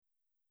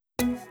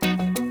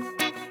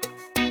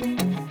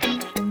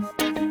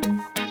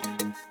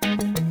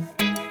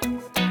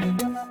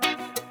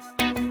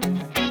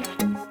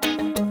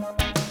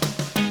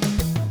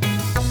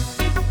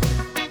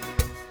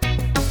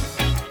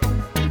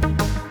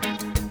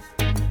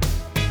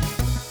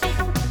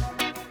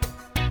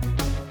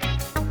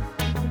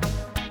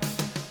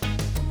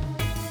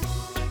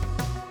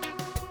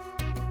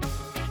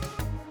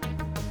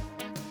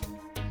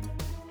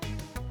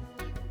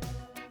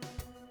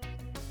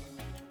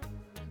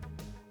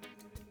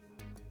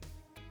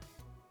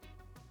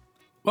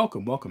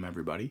Welcome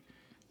everybody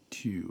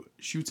to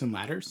Chutes and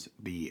Ladders,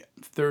 the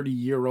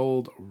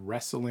 30-year-old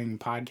wrestling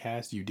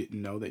podcast you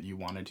didn't know that you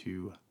wanted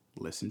to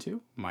listen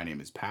to. My name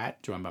is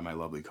Pat, joined by my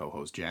lovely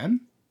co-host Jen.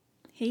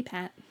 Hey,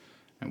 Pat.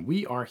 And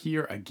we are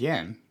here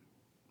again,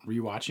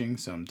 rewatching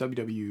some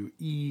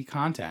WWE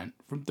content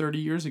from 30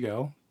 years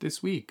ago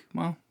this week.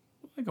 Well,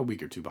 like a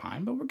week or two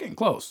behind, but we're getting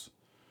close.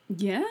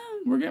 Yeah.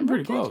 We're getting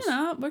pretty close.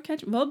 We're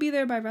catching up. We'll be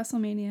there by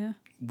Wrestlemania.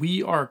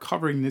 We are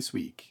covering this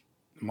week,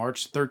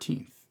 March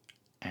 13th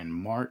and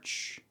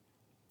March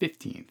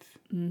 15th.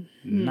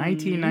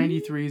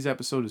 1993's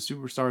episode of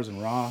Superstars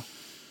and Raw.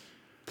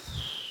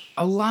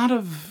 A lot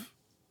of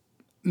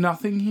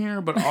nothing here,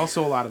 but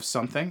also a lot of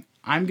something.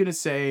 I'm going to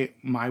say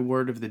my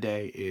word of the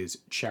day is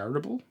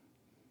charitable.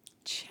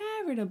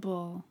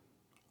 Charitable.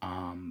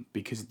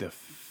 Because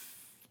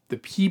the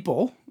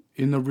people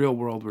in the real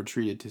world were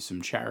treated to some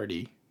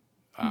charity.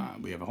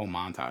 We have a whole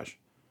montage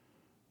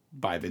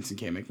by Vincent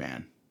K.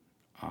 McMahon.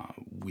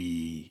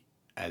 We,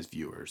 as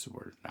viewers,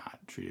 were not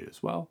treated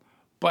as well.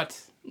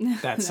 But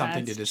that's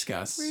something to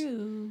discuss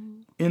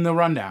in the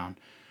rundown.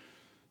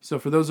 So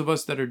for those of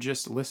us that are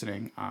just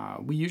listening,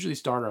 we usually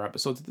start our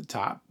episodes at the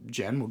top.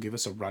 Jen will give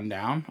us a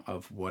rundown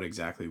of what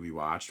exactly we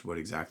watched, what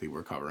exactly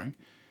we're covering.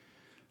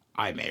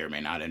 I may or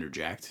may not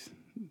interject,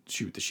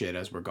 shoot the shit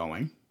as we're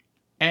going.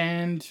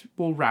 And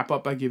we'll wrap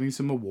up by giving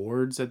some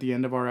awards at the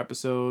end of our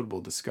episode.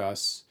 We'll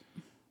discuss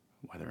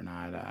whether or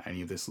not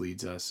any of this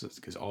leads us,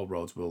 because all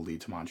roads will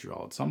lead to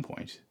Montreal at some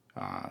point,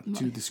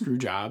 to the screw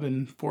job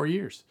in 4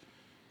 years.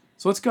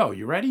 So let's go.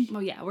 You ready?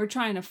 Well, yeah, we're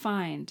trying to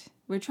find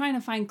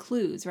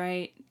clues,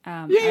 right?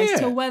 As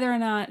to whether or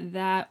not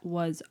that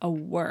was a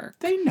work.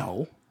 They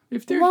know.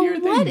 If they're here,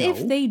 they know. What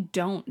if they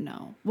don't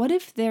know? What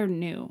if they're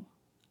new?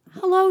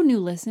 Hello, new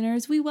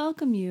listeners. We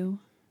welcome you.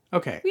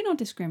 Okay. We don't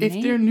discriminate.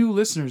 If they're new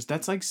listeners,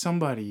 that's like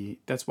somebody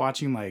that's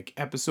watching like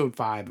episode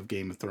 5 of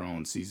Game of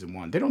Thrones season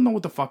 1. They don't know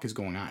what the fuck is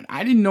going on.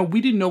 We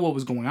didn't know what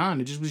was going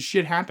on. It just was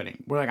shit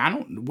happening. We're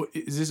like, what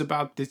is this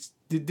about? Do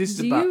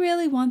you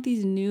really want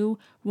these new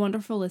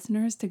wonderful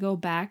listeners to go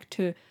back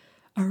to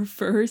our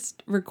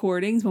first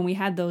recordings when we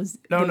had those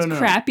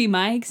crappy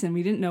mics and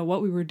we didn't know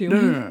what we were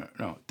doing?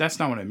 No. That's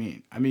not what I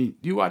mean. I mean,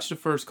 you watch the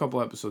first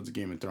couple episodes of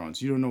Game of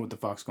Thrones, you don't know what the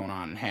fuck's going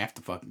on, and half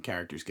the fucking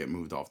characters get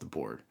moved off the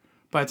board.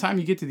 By the time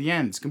you get to the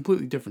end, it's a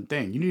completely different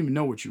thing. You didn't even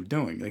know what you were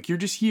doing. Like, you're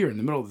just here in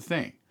the middle of the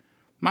thing.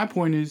 My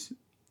point is,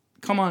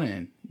 come on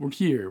in. We're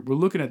here. We're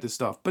looking at this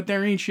stuff. But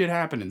there ain't shit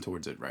happening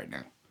towards it right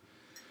now.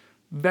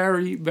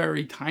 Very,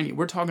 very tiny.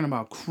 We're talking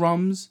about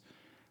crumbs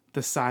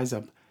the size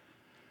of...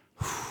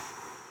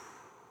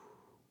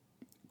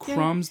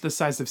 crumbs the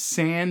size of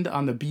sand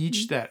on the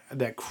beach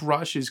that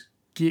Crush is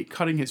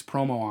cutting his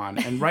promo on.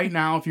 And right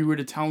now, if you were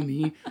to tell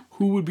me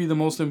who would be the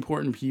most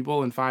important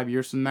people in 5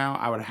 years from now,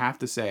 I would have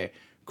to say...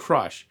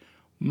 Crush,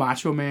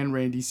 Macho Man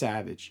Randy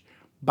Savage,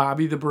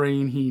 Bobby the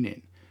Brain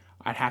Heenan.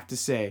 I'd have to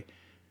say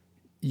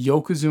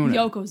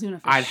Yokozuna.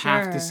 I'd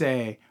have to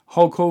say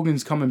Hulk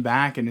Hogan's coming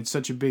back, and it's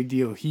such a big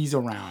deal. He's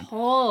around.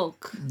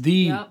 Hulk.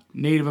 The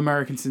Native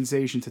American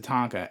sensation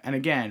Tatanka. And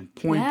again,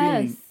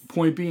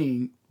 point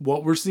being,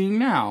 what we're seeing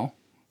now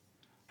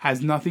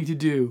has nothing to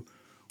do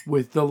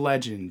with the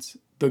legends,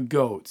 the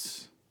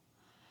GOATs,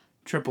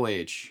 Triple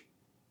H,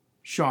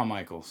 Shawn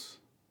Michaels,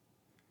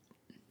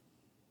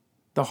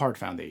 the Hart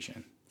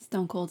Foundation.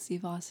 Stone Cold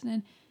Steve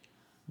Austin.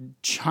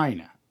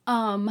 Chyna.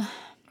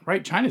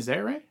 Right? Chyna's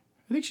there, right?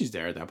 I think she's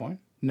there at that point.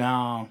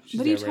 No,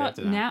 she's there right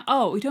after that. Now?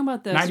 Oh, we're talking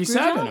about the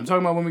 97. I'm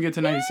talking about when we get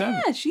to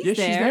 97. Yeah, she's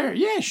there.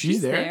 Yeah,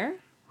 she's there.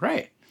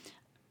 Right.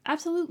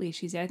 Absolutely,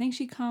 she's there. I think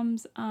she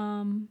comes,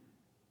 I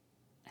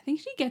think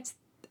she gets,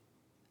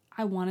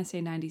 I want to say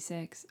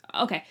 96.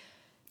 Okay.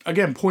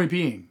 Again, point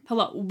being.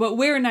 Hello, but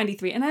we're in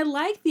 93. And I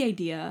like the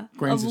idea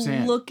of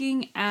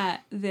looking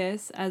at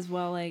this as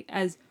well, like,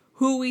 as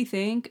who we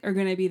think are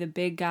going to be the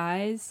big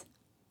guys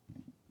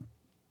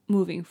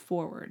moving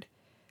forward,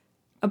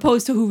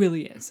 opposed to who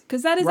really is.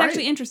 Because that is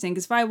actually interesting.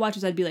 Because if I watch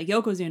this, I'd be like,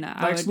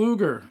 Yokozuna. Lex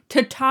Luger.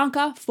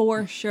 Tatanka,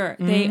 for sure.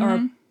 Mm-hmm. They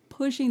are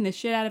pushing the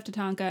shit out of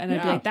Tatanka. And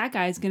I'd be like, that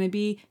guy's going to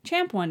be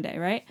champ one day,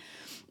 right?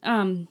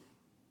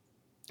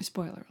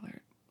 Spoiler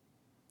alert.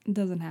 It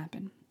doesn't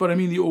happen. But I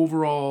mean, the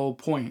overall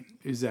point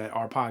is that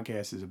our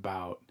podcast is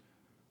about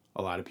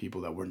a lot of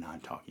people that we're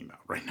not talking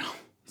about right now.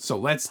 So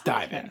let's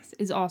dive in.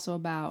 Is also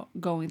about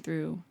shoveling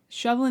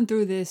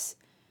through this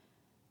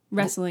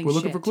wrestling We're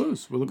looking shit. for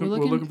clues. We're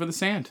looking for the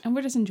sand. And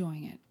we're just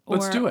enjoying it.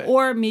 Let's do it.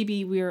 Or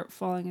maybe we were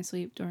falling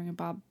asleep during a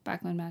Bob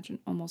Backlund match and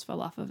almost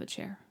fell off of a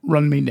chair.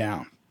 Run me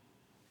down.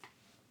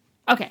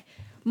 Okay.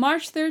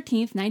 March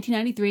 13th,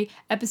 1993,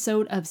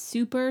 episode of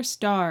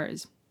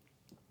Superstars.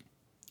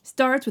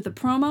 Starts with a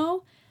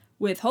promo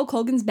with Hulk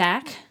Hogan's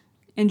back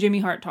and Jimmy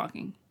Hart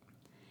talking.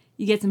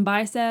 You get some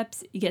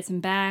biceps, you get some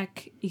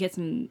back, you get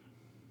some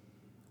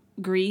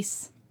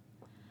grease.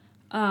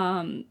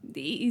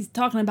 He's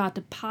talking about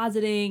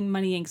depositing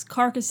Money Inc.'s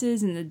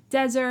carcasses in the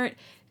desert. It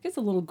gets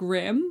a little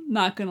grim,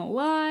 not gonna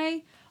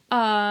lie.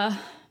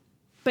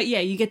 But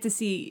yeah, you get to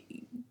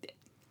see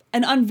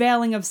an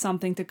unveiling of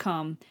something to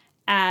come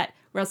at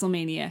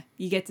WrestleMania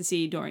you get to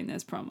see during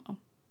this promo.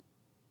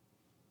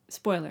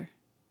 Spoiler.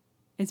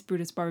 It's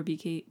Brutus Barber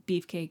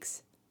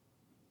Beefcake's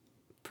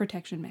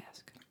protection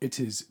mask. It's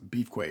his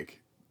Beefquake,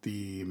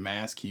 the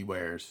mask he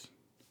wears.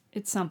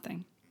 It's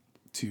something.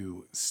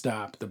 To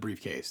stop the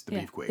briefcase, the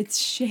Beefquake. It's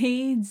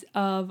shades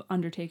of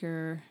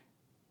Undertaker's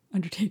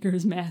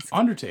mask.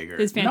 Undertaker.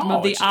 His Phantom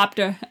of the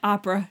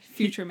Opera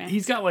future mask.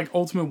 He's got like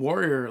Ultimate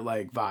Warrior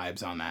like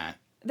vibes on that.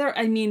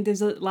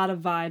 There's a lot of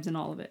vibes in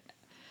all of it.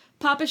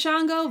 Papa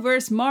Shango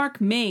versus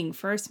Mark Ming.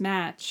 First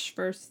match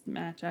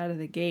out of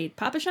the gate.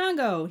 Papa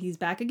Shango, he's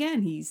back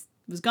again. He's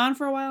was gone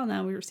for a while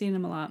now. We were seeing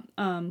him a lot.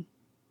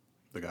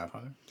 The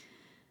Godfather?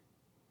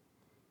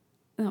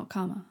 No,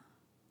 comma.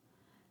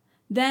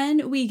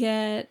 Then we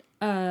get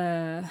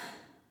a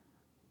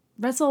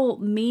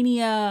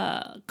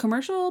WrestleMania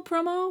commercial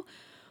promo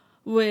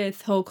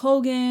with Hulk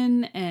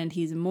Hogan, and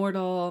he's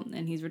immortal,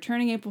 and he's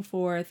returning April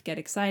 4th. Get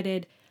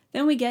excited.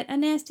 Then we get a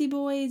Nasty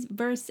Boys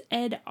versus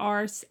Ed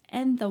Arce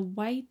and the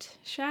White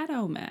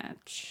Shadow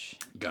match.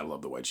 Gotta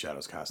love the White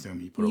Shadow's costume.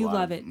 He put a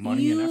lot of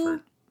money and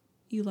effort.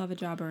 You love a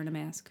jobber in a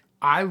mask.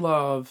 I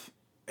love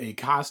a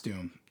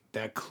costume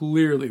that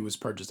clearly was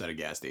purchased at a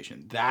gas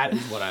station. That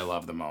is what I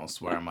love the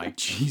most, where I'm like,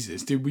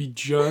 Jesus, did we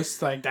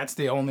just, like, that's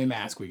the only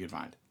mask we could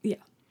find. Yeah.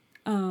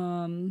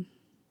 Sean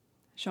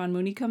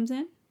Mooney comes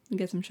in. We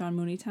get some Sean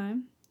Mooney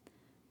time.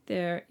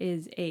 There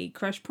is a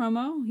Crush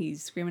promo.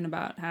 He's screaming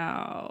about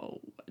how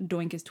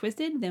Doink is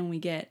twisted. Then we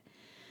get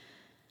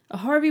a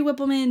Harvey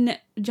Whippleman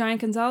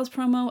Giant Gonzalez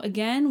promo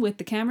again with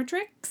the camera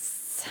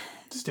tricks.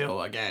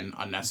 Still, again,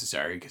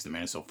 unnecessary because the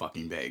man is so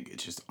fucking big.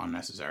 It's just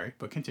unnecessary.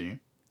 But continue.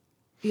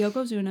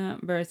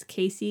 Yokozuna versus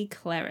Casey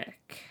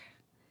Cleric.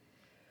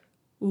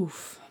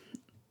 Oof.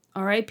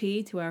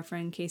 R.I.P. to our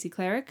friend Casey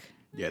Cleric.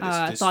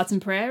 Yeah, this thoughts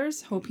and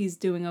prayers. Hope he's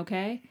doing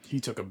okay. He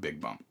took a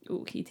big bump.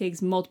 Ooh, he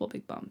takes multiple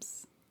big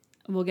bumps.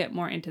 We'll get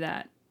more into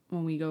that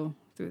when we go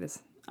through this.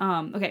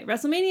 Okay,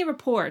 WrestleMania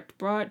Report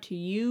brought to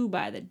you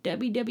by the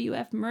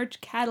WWF merch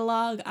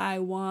catalog. I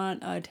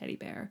want a teddy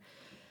bear,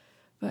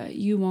 but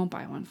you won't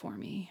buy one for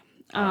me.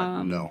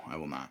 No, I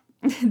will not.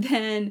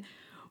 Then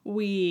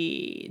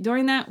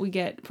during that, we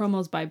get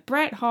promos by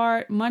Bret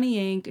Hart, Money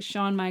Inc.,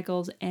 Shawn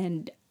Michaels,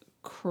 and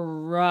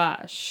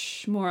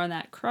Crush. More on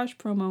that Crush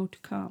promo to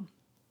come.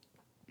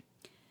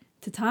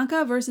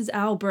 Tatanka versus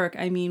Al Burke.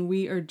 I mean,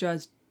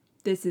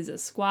 this is a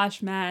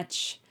squash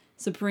match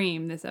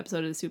supreme, this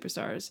episode of the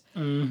Superstars.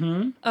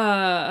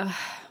 Mm-hmm.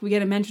 We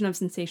get a mention of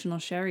Sensational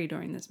Sherry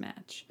during this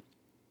match.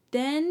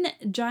 Then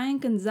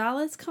Giant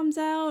Gonzalez comes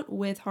out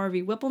with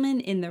Harvey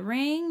Whippleman in the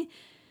ring.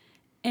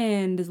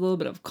 And there's a little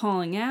bit of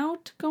calling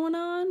out going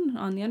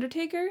on The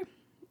Undertaker.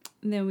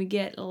 And then we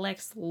get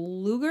Lex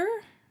Luger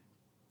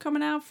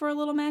coming out for a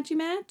little matchy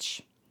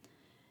match.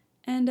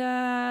 And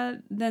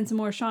then some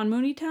more Sean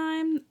Mooney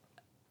time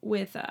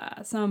with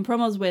some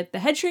promos with the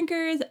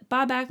Headshrinkers,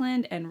 Bob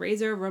Backlund, and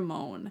Razor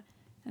Ramon.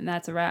 And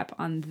that's a wrap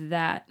on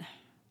that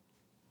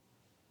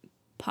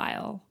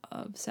pile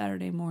of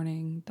Saturday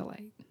morning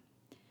delight.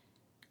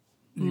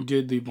 You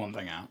did leave one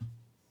thing out.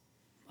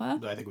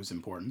 What? That I think was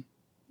important.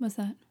 What's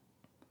that?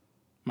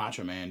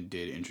 Macho Man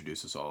did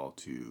introduce us all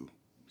to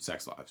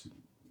sex lives.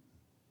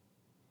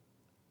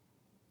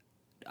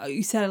 Oh,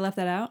 you said I left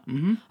that out?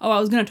 Mm-hmm. Oh, I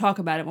was going to talk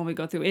about it when we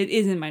go through. It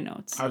is in my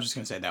notes. I was just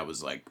going to say that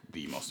was like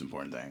the most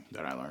important thing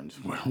that I learned.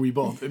 Where we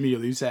both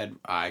immediately said,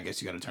 I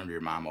guess you got to turn to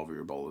your mom over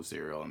your bowl of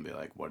cereal and be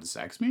like, what does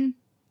sex mean?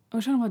 I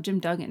was talking about Jim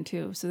Duggan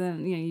too. So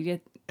then, you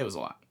get... It was a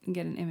lot.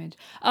 Get an image.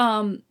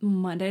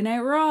 Monday Night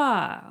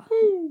Raw.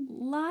 Woo.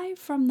 Live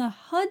from the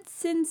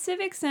Hudson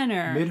Civic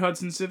Center.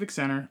 Mid-Hudson Civic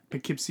Center,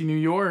 Poughkeepsie, New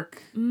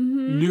York.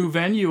 Mm-hmm. New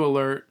venue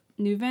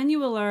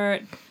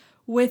alert.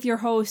 With your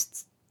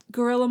hosts,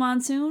 Gorilla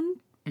Monsoon,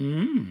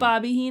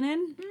 Bobby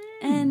Heenan,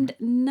 and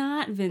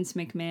not Vince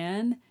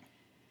McMahon.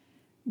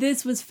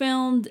 This was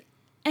filmed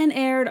and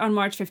aired on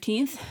March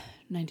 15th,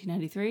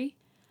 1993.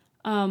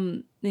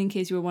 In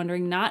case you were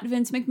wondering, not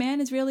Vince McMahon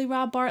is really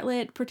Rob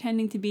Bartlett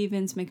pretending to be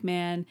Vince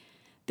McMahon.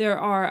 There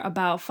are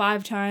about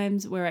 5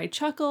 times where I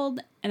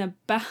chuckled and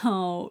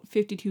about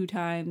 52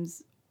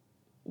 times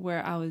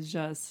where I was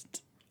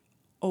just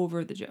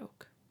over the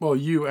joke. Well,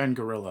 you and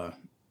Gorilla,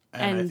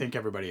 and I think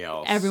everyone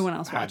else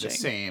had watching. The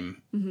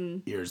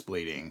same ears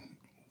bleeding.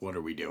 What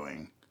are we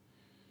doing?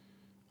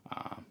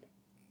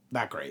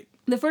 Not great.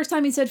 The first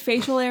time he said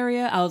facial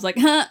area, I was like,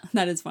 huh,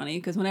 that is funny.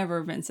 Because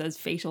whenever Vince says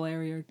facial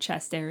area or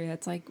chest area,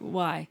 it's like,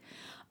 why?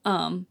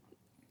 And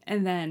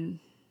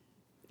then,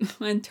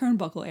 and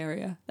turnbuckle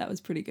area, that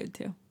was pretty good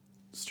too.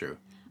 It's true.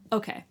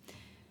 Okay.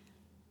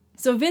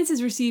 So Vince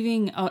is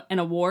receiving an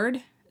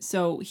award,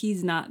 so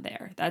he's not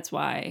there. That's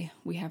why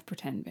we have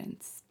pretend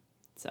Vince.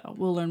 So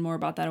we'll learn more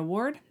about that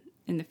award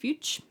in the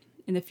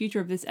future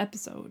of this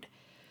episode.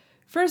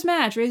 First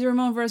match, Razor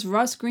Ramon versus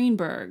Russ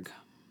Greenberg.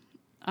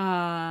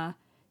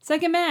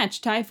 Second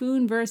match,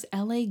 Typhoon versus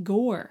L.A.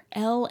 Gore.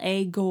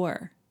 L.A.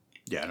 Gore.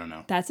 Yeah, I don't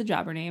know. That's a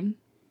jobber name.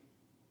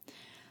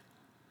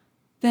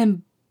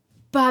 Then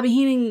Bobby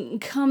Heenan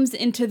comes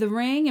into the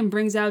ring and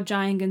brings out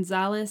Giant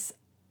Gonzalez.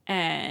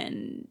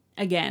 And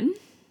again,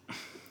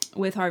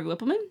 with Harvey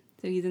Whippleman.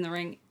 So he's in the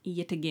ring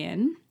yet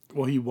again.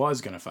 Well, he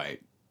was going to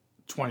fight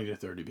 20 to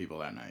 30 people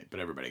that night, but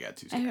everybody got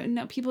too scared.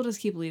 No, people just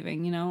keep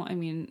leaving, you know? I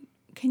mean,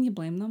 can you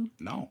blame them?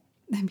 No.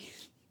 I mean...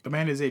 The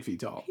man is 8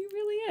 feet tall. He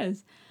really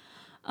is.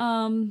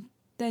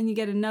 Then you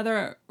get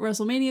another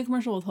WrestleMania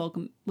commercial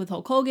with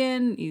Hulk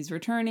Hogan. He's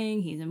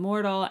returning. He's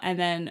immortal. And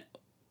then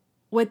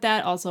with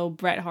that, also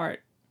Bret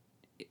Hart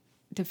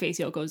to face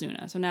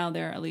Yokozuna. So now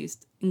they're at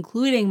least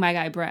including my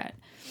guy Bret.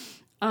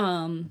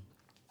 Then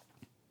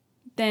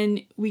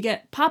we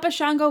get Papa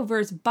Shango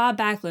versus Bob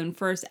Backlund,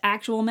 first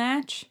actual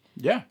match.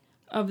 Yeah.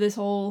 Of this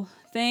whole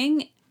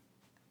thing.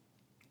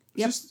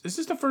 Yep. Is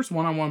this the first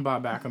one-on-one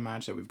Bob Backlund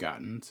match that we've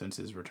gotten since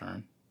his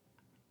return?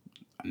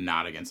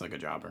 Not against like a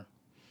jobber.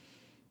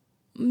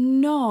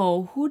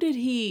 No. Who did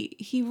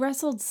he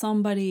wrestled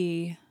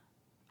somebody?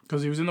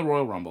 Because he was in the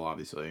Royal Rumble,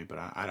 obviously, but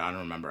I don't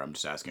remember. I'm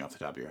just asking off the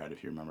top of your head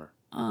if you remember.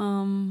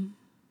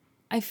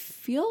 I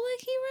feel like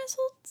he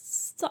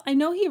wrestled... I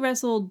know he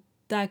wrestled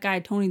that guy,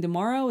 Tony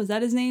DeMauro. Is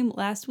that his name?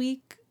 Last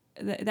week?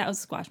 That was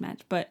a squash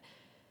match, but...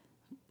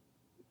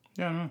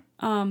 Yeah,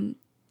 I don't know.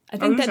 I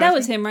think that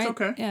was him, right?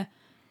 It's okay. Yeah.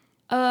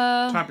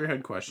 Top of your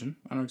head question.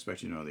 I don't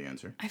expect you to know the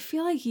answer. I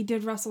feel like he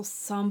did wrestle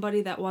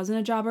somebody that wasn't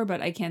a jobber,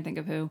 but I can't think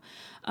of who.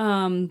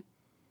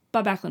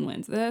 Bob Backlund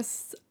wins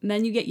this. And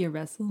then you get your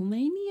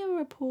WrestleMania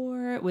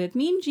report with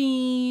Mean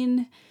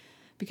Gene,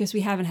 because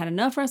we haven't had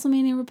enough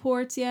WrestleMania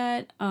reports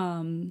yet.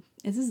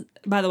 This is,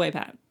 by the way,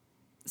 Pat,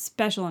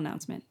 special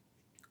announcement.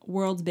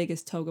 World's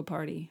biggest toga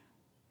party.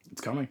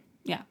 It's coming.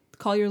 Yeah.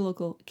 Call your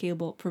local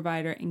cable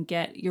provider and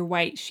get your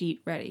white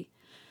sheet ready.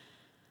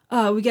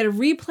 We get a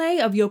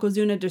replay of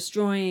Yokozuna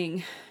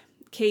destroying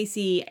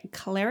Casey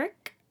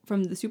Cleric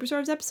from the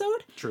Superstars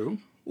episode. True.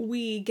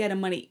 We get a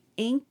Money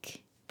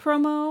Inc.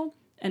 promo,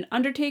 an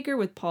Undertaker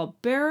with Paul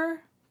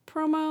Bearer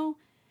promo,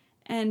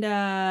 and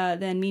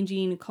then Mean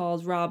Gene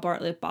calls Rob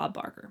Bartlett Bob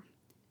Barker.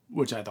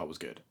 Which I thought was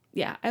good.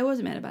 Yeah, I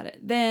wasn't mad about it.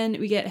 Then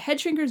we get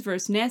Headshrinkers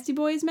versus Nasty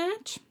Boys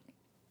match.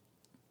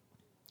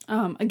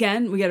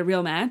 Again, we get a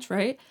real match,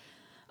 right?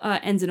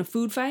 Ends in a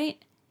food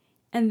fight.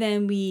 And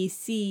then we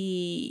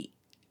see...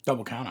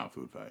 Double count out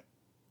food fight.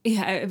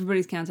 Yeah,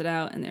 everybody's counted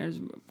out, and there's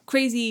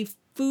crazy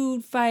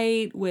food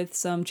fight with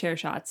some chair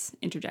shots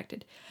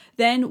interjected.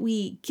 Then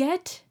we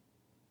get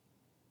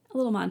a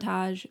little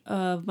montage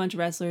of a bunch of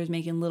wrestlers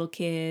making little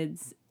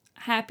kids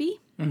happy,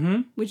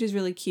 which is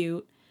really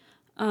cute.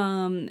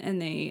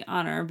 And they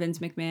honor Vince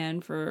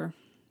McMahon for,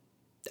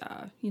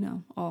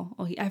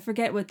 I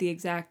forget what the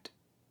exact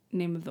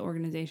name of the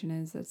organization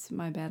is. That's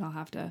my bad.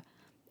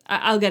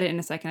 I'll get it in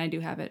a second. I do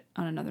have it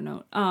on another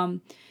note.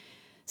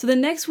 So the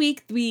next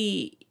week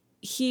we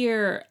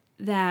hear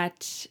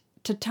that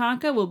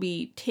Tatanka will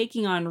be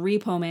taking on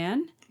Repo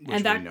Man.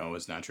 Which we know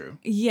is not true.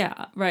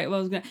 Yeah, right.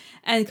 Well,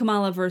 and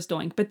Kamala versus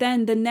Doink. But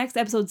then the next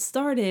episode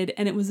started,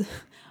 and it was...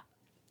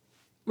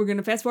 We're going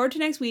to fast forward to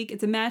next week.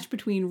 It's a match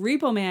between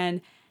Repo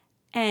Man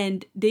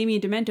and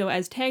Damien Demento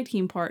as tag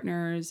team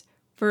partners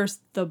versus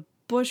the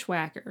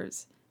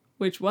Bushwhackers.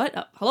 Which,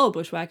 what? Hello,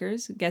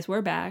 Bushwhackers. Guess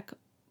we're back.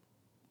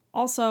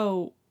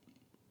 Also,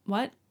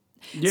 what?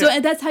 Yeah. So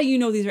that's how you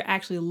know these are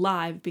actually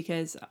live,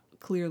 because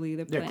clearly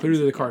the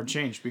clearly the card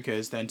changed,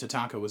 because then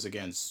Tatanka was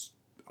against,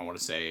 I want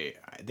to say,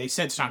 they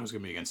said Tatanka was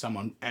going to be against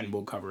someone, and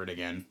we'll cover it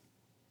again,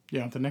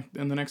 in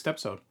the next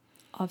episode.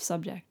 Off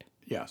subject.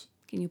 Yes.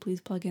 Can you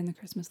please plug in the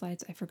Christmas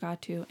lights? I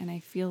forgot to, and I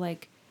feel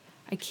like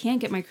I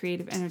can't get my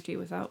creative energy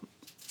without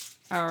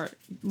our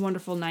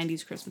wonderful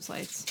 90s Christmas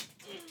lights.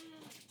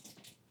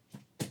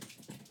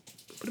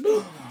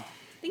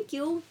 Thank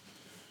you.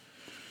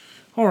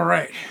 All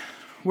right.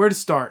 Where to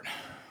start?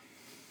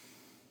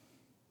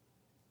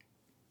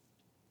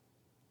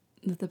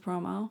 With the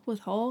promo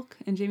with Hulk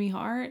and Jimmy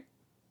Hart,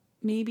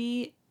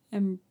 maybe,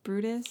 and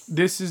Brutus.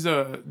 This is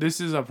a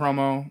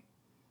promo.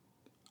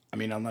 I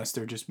mean, unless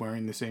they're just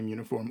wearing the same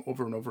uniform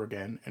over and over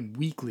again and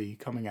weekly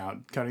coming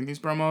out, cutting these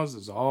promos.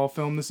 It's all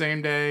filmed the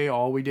same day.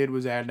 All we did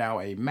was add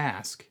now a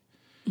mask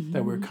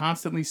that we're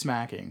constantly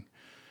smacking.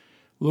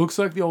 Looks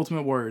like the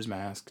Ultimate Warrior's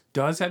mask.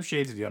 Does have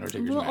shades of the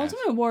Undertaker's mask. Well,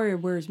 Ultimate Warrior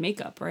wears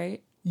makeup,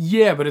 right?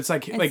 Yeah, but it's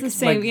like the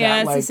same.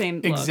 It's the same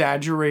look.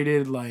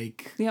 Exaggerated,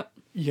 yep.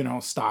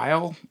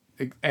 Style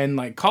and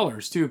like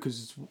colors too,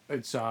 because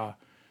it's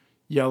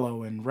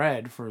yellow and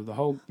red for the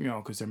whole,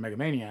 because they're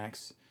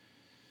Megamaniacs.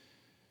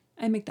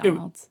 And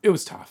McDonald's. It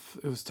was tough.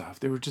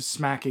 They were just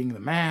smacking the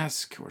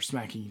mask or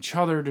smacking each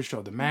other to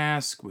show the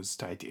mask was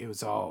tight. It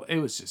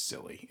was just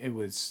silly. It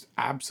was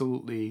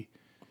absolutely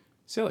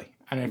silly.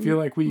 And I feel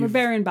like we're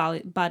burying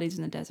bodies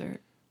in the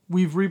desert.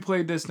 We've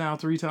replayed this now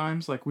 3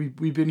 times. Like,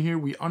 we've been here.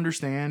 We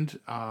understand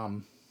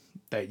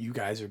that you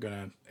guys are going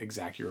to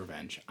exact your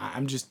revenge. I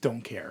just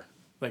don't care.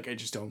 Like, I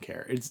just don't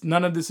care.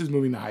 None of this is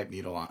moving the hype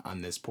needle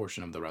on this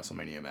portion of the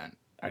WrestleMania event.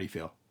 How do you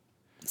feel?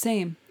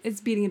 Same.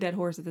 It's beating a dead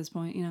horse at this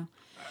point,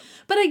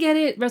 But I get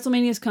it.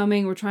 WrestleMania's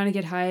coming. We're trying to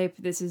get hype.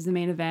 This is the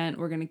main event.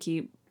 We're going to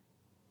keep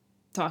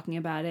talking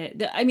about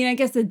it. I mean, I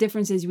guess the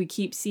difference is we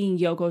keep seeing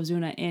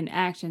Yokozuna in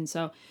action.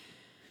 So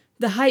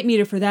the hype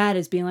meter for that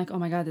is being like, oh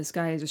my God, this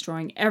guy is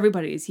destroying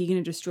everybody. Is he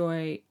going to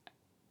destroy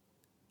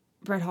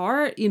Bret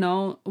Hart, you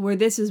know, where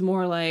this is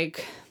more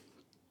like,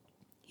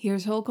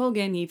 here's Hulk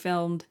Hogan. He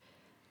filmed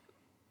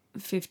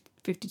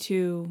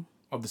 52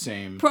 of the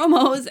same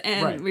promos,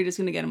 and right. we're just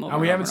going to get him over.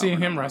 And we haven't seen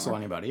him wrestle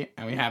anybody,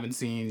 and we haven't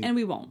seen and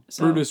we won't.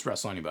 So. Brutus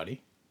wrestle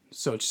anybody.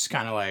 So it's just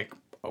kind of like,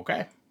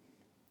 okay.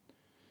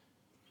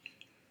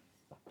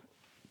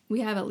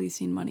 We have at least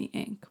seen Money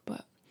Inc.,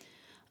 but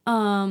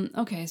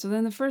okay, so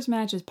then the first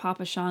match is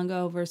Papa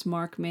Shango versus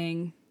Mark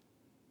Ming,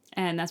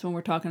 and that's when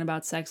we're talking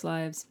about sex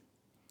lives.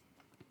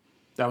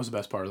 That was the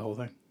best part of the whole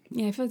thing.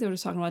 Yeah, I feel like they were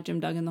just talking about Jim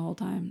Duggan the whole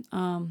time.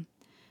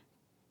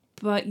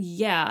 But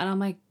yeah, and I'm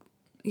like,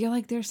 you're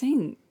like, they're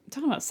talking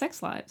about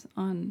sex lives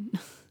on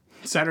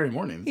Saturday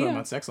morning. Talking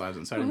about sex lives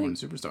on Saturday Morning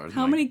Superstars.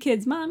 How many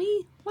kids,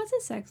 Mommy? What's a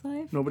sex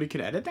life? Nobody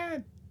could edit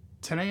that.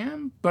 10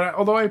 a.m. But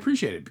although I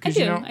appreciate it because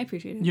I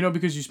appreciate it. You know,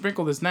 because you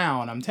sprinkle this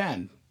now and I'm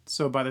 10.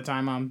 So by the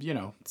time I'm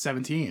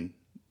 17,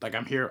 like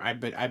I'm here. I've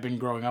been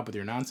growing up with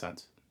your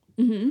nonsense.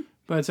 Mm-hmm.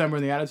 By the time we're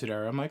in the Attitude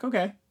Era, I'm like,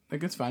 okay,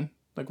 like it's fine.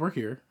 Like we're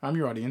here. I'm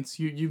your audience.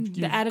 You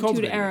the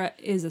Attitude Era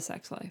is a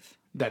sex life.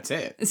 That's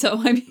it. So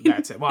I mean,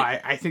 that's it. Well,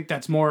 I think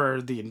that's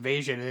more the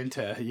invasion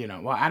into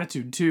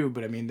Attitude too.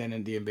 But I mean, then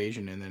in the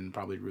invasion and then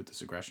probably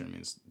ruthless aggression. I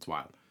mean, it's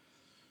wild.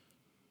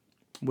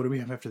 What do we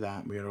have after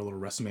that? We had our little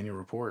WrestleMania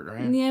report,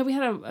 right? Yeah, we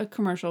had a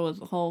commercial with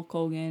Hulk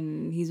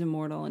Hogan. He's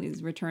immortal and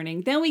he's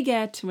returning. Then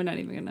we're not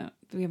even gonna.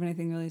 Do we have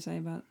anything really to say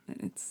about it?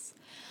 It's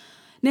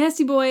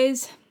Nasty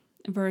Boys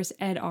versus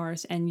Ed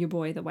Arce and your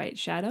boy the White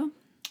Shadow.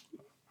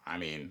 I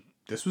mean,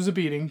 this was a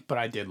beating, but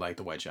I did like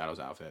the White Shadow's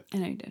outfit. I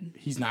know you did.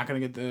 He's not gonna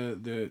get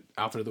the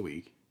outfit of the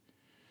week.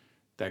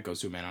 That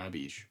goes to a man on a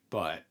beach,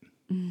 but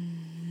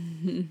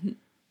it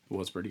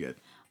was pretty good.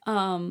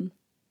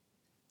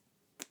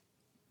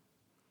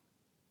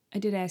 I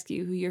did ask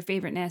you who your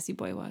favorite Nasty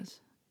Boy was.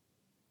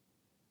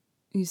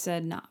 You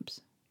said Knobs.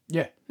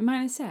 Yeah. And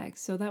mine is Sags,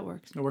 so that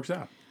works. It works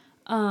out.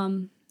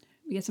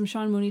 We get some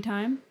Sean Mooney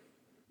time.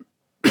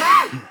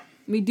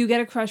 We do get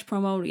a Crush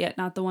promo, yet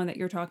not the one that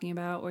you're talking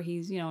about, where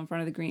he's, in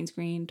front of the green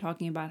screen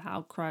talking about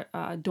how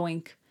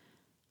Doink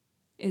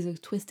is a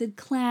twisted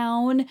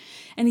clown,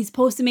 and he's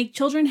supposed to make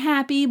children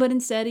happy, but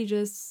instead he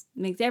just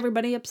makes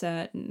everybody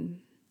upset,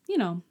 and,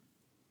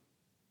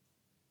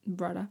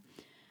 brother.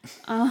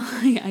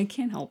 I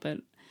can't help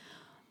it.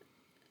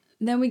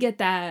 Then we get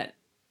that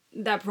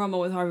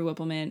promo with Harvey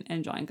Whippleman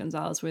and John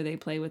Gonzalez where they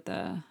play with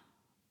the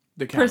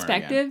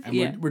perspective.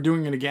 Again. And we're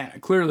doing it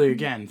again. Clearly,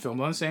 again, filmed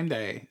on the same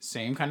day,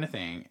 same kind of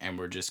thing, and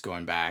we're just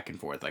going back and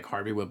forth. Like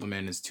Harvey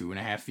Whippleman is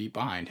 2.5 feet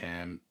behind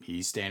him.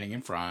 He's standing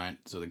in front,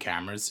 so the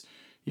camera's,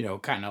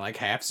 kind of like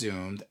half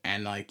zoomed,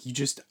 and like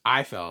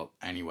I felt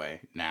anyway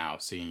now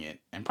seeing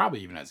it, and probably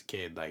even as a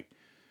kid, like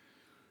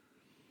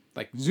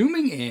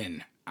zooming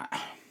in.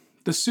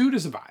 The suit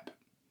is a vibe,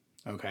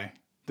 okay?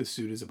 The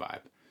suit is a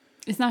vibe.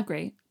 It's not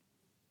great.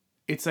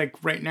 It's like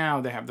right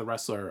now they have the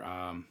wrestler,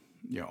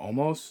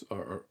 Omos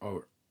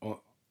or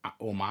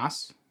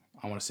Omas.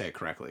 I want to say it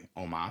correctly,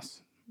 Omas.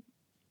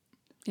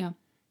 Yeah.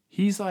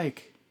 He's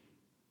like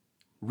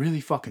really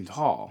fucking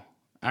tall.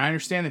 And I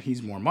understand that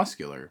he's more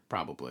muscular,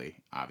 probably,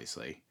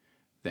 obviously,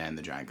 than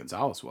the Giant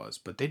Gonzalez was.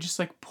 But they just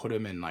like put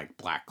him in like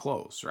black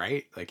clothes,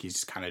 right? Like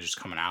he's kind of just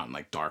coming out in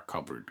like dark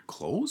covered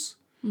clothes.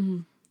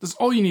 Mm-hmm. That's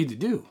all you need to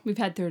do. We've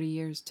had 30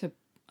 years to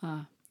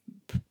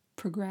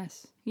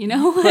progress,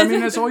 But I mean,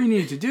 that's all you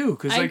need to do.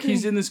 Because, like,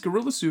 he's in this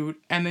gorilla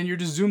suit, and then you're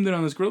just zoomed in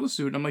on this gorilla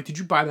suit, and I'm like, did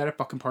you buy that at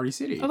fucking Party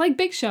City? Or like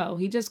Big Show.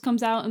 He just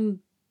comes out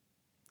in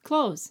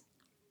clothes.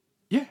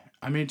 Yeah.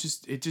 I mean,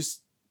 it's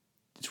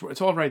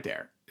all right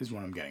there, is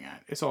what I'm getting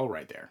at. It's all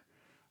right there.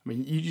 I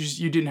mean,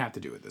 you didn't have to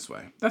do it this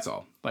way. That's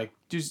all. Like,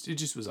 it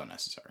just was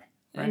unnecessary.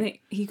 Right? And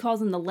he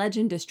calls him the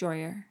Legend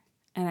Destroyer,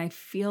 and I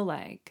feel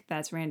like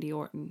that's Randy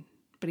Orton.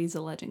 But he's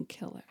a legend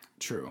killer.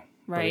 True.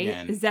 Right?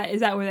 Again, is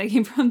that where that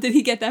came from? Did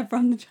he get that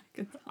from the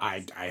Dragon?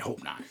 I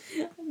hope not.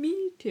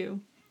 Me too.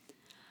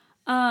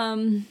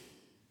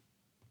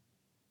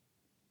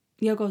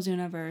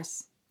 Yokozuna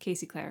versus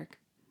Casey Cleric.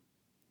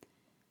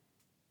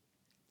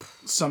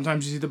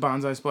 Sometimes you see the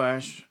Bonsai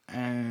Splash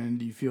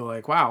and you feel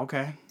like, wow,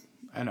 okay.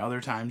 And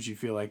other times you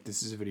feel like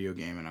this is a video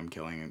game and I'm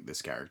killing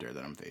this character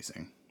that I'm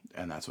facing.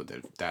 And that's what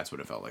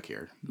it felt like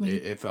here.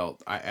 It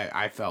felt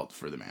I felt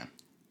for the man.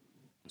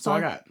 That's all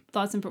I got.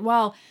 Thoughts and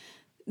well,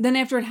 then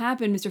after it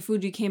happened, Mr.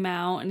 Fuji came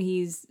out and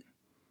he's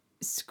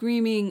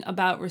screaming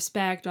about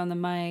respect on the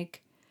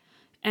mic,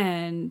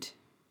 and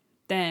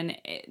then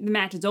the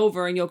match is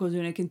over and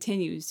Yokozuna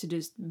continues to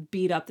just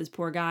beat up this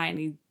poor guy,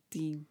 and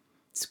he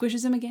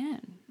squishes him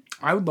again.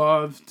 I would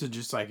love to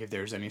just if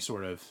there's any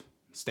sort of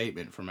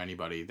statement from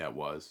anybody that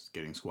was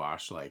getting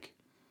squashed,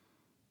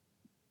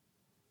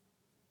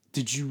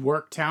 did you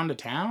work town to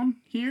town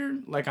here?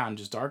 On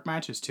just dark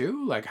matches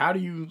too? How do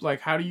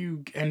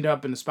you end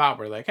up in the spot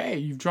where hey,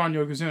 you've drawn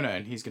Yokozuna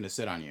and he's going to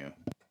sit on you?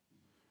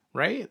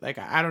 Right?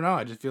 I don't know.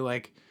 I just feel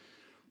like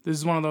this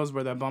is one of those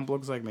where that bump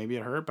looks like maybe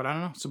it hurt, but I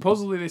don't know.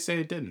 Supposedly they say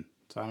it didn't.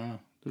 So I don't know.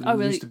 Oh,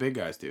 really? Least the big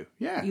guys do.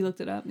 Yeah. You looked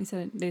it up? They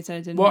said it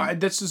didn't. Well,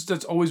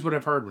 that's always what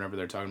I've heard whenever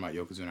they're talking about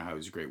Yokozuna, how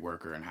he's a great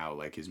worker and how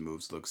like his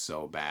moves look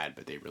so bad,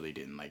 but they really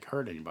didn't like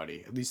hurt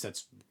anybody. At least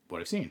that's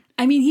what I've seen.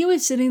 I mean, he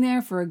was sitting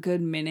there for a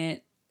good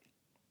minute,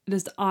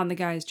 just on the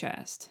guy's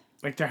chest.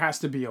 Like there has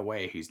to be a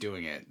way he's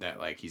doing it that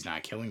like he's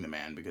not killing the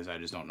man, because I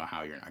just don't know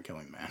how you're not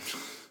killing the man.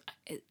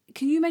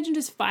 Can you imagine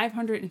just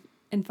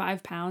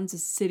 505 pounds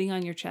is sitting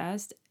on your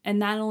chest, and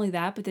not only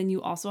that, but then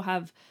you also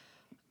have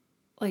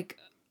like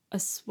a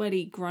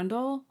sweaty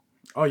grundle.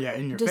 Oh yeah,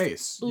 in your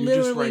face. You're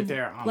just right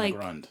there on like the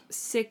grund.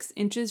 6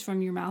 inches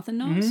from your mouth and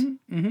nose.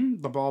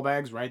 The ball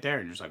bag's right there,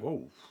 and you're just like,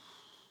 whoa.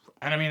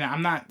 And I mean,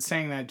 I'm not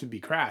saying that to be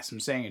crass. I'm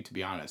saying it to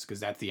be honest, because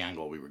that's the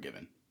angle we were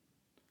given.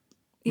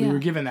 We were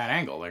given that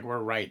angle. Like, we're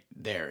right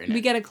there.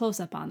 We get a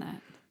close-up on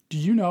that. Do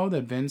you know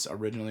that Vince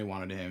originally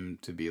wanted him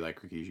to be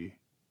like Rikishi?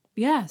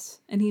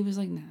 Yes. And he was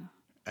like, no.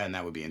 And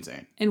that would be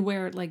insane. And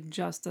wear, like,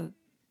 just a,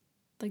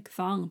 like,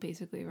 thong,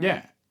 basically, right?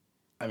 Yeah.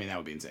 I mean, that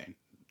would be insane.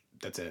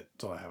 That's it.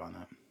 That's all I have on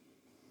that.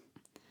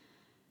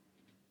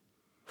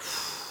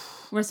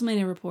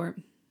 WrestleMania Report.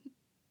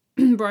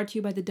 Brought to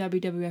you by the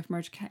WWF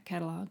merch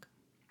catalog.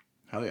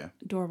 Hell yeah.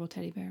 Adorable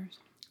teddy bears.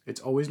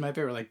 It's always my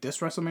favorite. Like, this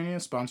WrestleMania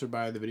is sponsored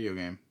by the video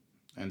game.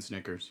 And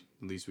Snickers.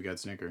 At least we got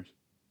Snickers.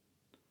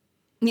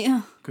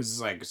 Yeah. Because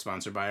it's like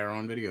sponsored by our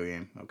own video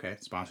game. Okay.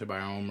 Sponsored by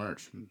our own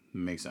merch.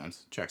 Makes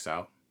sense. Checks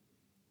out.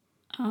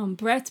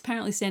 Brett's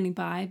apparently standing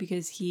by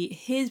because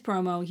his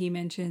promo, he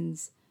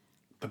mentions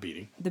the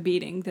beating.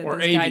 That or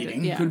this a guy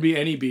beating. Did, yeah. Could be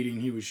any beating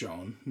he was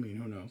shown. I mean,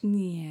 who knows?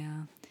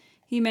 Yeah.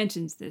 He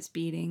mentions this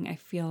beating. I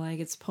feel like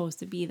it's supposed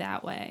to be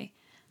that way.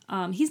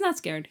 He's not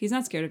scared. He's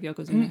not scared of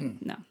Yokozuna.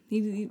 Mm-mm. No,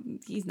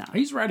 he's not.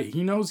 He's ready.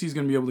 He knows he's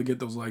going to be able to get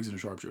those legs in a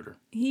sharpshooter.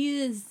 He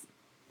is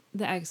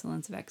the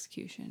excellence of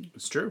execution.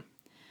 It's true.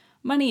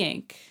 Money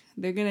Inc.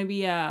 They're going to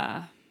be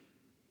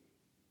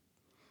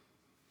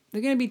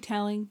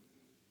telling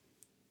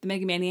the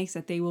Mega Maniacs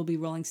that they will be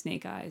rolling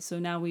Snake Eyes. So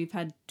now we've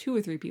had 2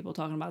 or 3 people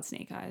talking about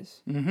Snake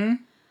Eyes.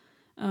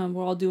 Mm-hmm.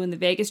 We're all doing the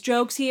Vegas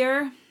jokes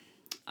here.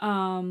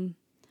 Shawn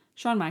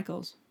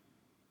Michaels.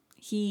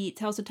 He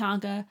tells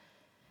Tatanka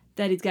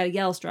that he's got a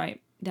yellow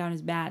stripe down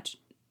his badge.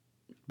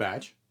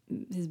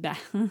 His back.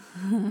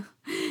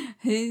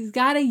 He's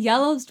got a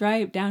yellow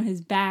stripe down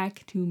his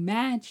back to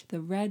match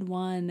the red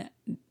one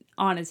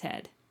on his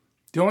head.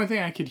 The only thing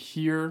I could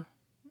hear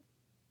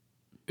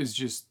is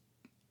just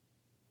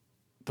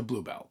the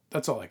blue belt.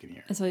 That's all I can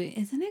hear. So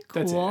isn't it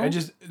cool? That's it. I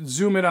just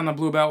zoom in on the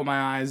blue belt with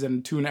my eyes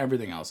and tune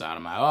everything else out.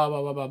 I'm like, oh,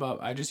 blah, blah, blah, blah.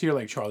 I just hear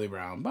like Charlie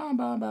Brown, bah,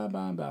 bah, bah,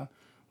 bah, bah.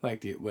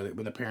 Like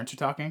when the parents are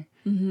talking.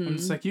 Mm-hmm. I'm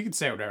just like, you can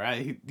say whatever.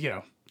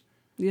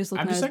 You just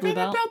look I'm just like, that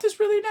belt is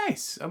really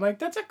nice. I'm like,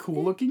 that's a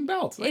cool looking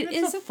belt. Like,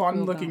 it's a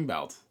fun looking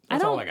belt.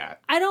 That's all I got.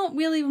 I don't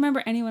really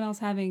remember anyone else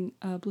having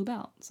a blue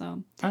belt.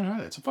 So I don't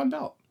know. It's a fun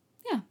belt.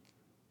 Yeah.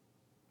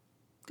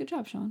 Good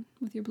job, Sean,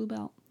 with your blue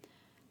belt.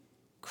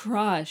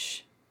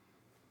 Crush.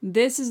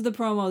 This is the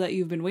promo that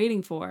you've been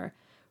waiting for.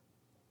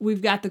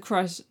 We've got the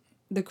Crush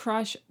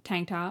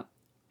tank top.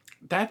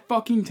 That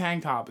fucking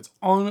tank top is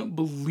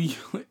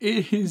unbelievable.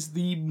 It is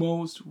the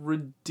most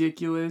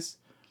ridiculous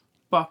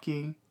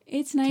fucking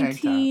It's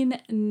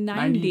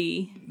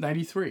 1990.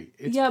 93.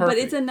 It's yeah, perfect.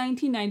 But it's a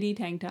 1990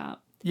 tank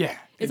top. Yeah.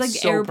 It's like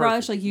so airbrush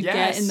perfect. like you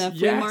get in the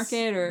flea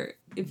market, or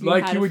if you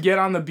like you would get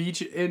on the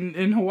beach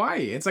in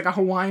Hawaii. It's like a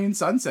Hawaiian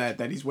sunset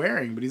that he's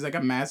wearing, but he's like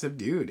a massive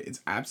dude.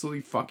 It's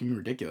absolutely fucking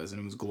ridiculous, and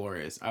it was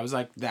glorious. I was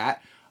like,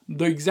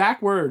 the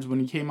exact words when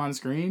he came on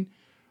screen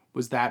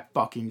was that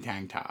fucking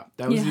tank top.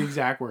 That was the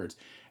exact words.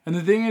 And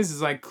the thing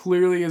is like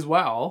clearly as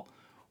well,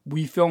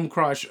 we filmed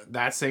Crush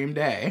that same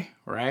day,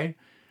 right?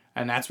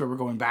 And that's where we're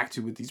going back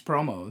to with these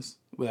promos.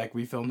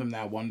 We filmed him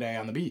that one day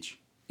on the beach.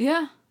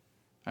 Yeah.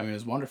 I mean, it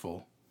was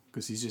wonderful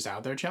because he's just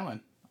out there chilling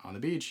on the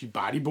beach. He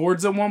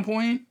bodyboards at one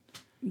point.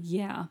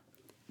 Yeah.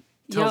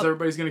 Tells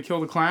everybody he's going to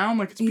kill the clown.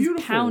 Like, it's beautiful.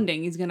 He's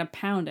pounding. He's going to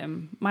pound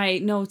him. My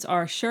notes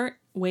are shirt,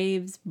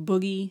 waves,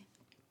 boogie,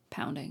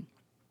 pounding.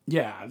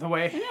 Yeah, the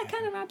way... And that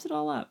kind of wraps it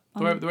all up.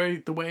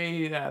 The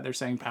way they're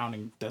saying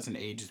pounding doesn't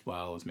age as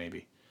well as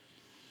maybe.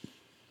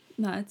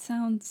 No, it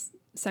sounds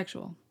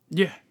sexual.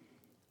 Yeah.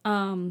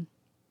 Tatanka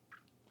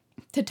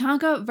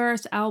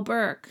versus Al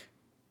Burke.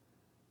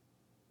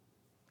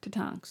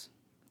 Tatanks.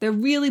 They're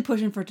really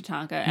pushing for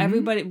Tatanka. Mm-hmm.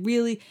 Everybody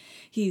really...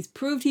 He's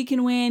proved he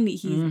can win.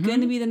 He's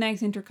going to be the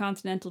next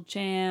Intercontinental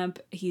Champ.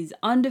 He's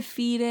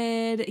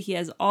undefeated. He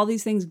has all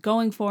these things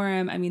going for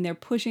him. I mean, they're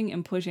pushing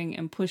and pushing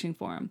and pushing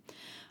for him.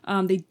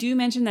 They do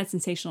mention that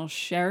Sensational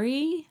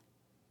Sherry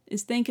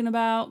is thinking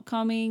about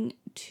coming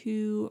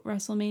to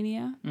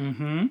WrestleMania.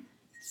 Mm-hmm.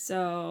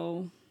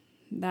 So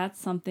that's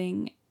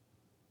something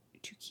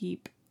to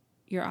keep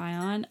your eye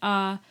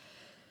on.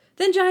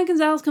 Then Giant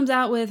Gonzalez comes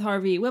out with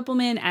Harvey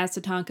Whippleman as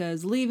Tatanka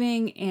is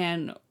leaving,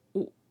 and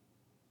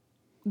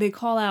they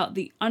call out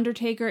The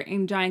Undertaker,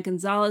 and Giant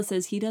Gonzalez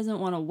says he doesn't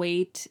want to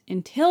wait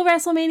until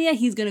WrestleMania.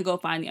 He's going to go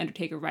find The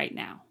Undertaker right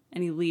now.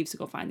 And he leaves to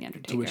go find The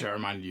Undertaker. To which I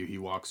reminded you, he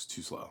walks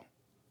too slow.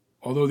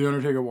 Although The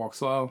Undertaker walks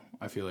slow,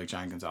 I feel like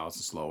Giant Gonzalez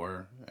is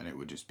slower, and it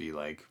would just be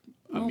like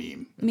a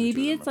meme.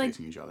 Maybe it's like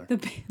each other.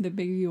 the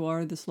bigger you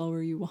are, the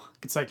slower you walk.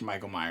 It's like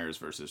Michael Myers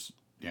versus,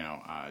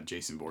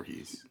 Jason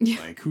Voorhees. Yeah.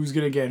 Like, who's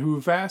going to get who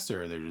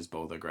faster? They're just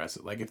both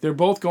aggressive. Like, if they're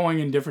both going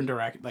in different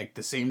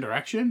the same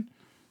direction,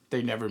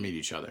 they never meet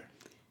each other.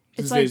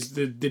 It's like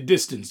the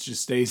distance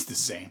just stays the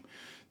same.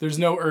 There's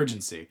no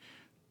urgency.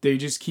 They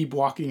just keep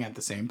walking at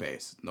the same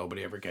pace.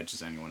 Nobody ever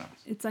catches anyone else.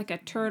 It's like a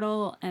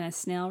turtle and a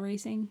snail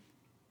racing.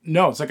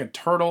 No, it's like a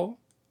turtle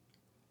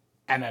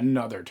and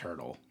another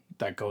turtle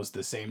that goes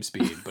the same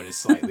speed, but is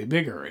slightly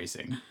bigger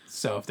racing.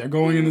 So if they're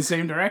going in the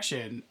same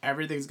direction,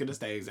 everything's going to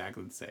stay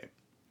exactly the same.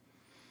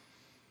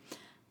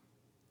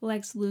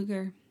 Lex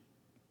Luger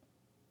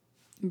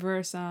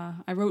versus,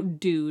 I wrote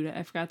dude.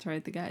 I forgot to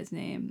write the guy's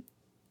name.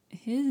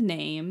 His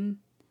name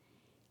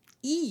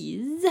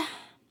is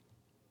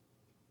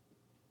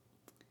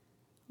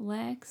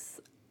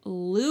Lex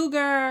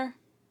Luger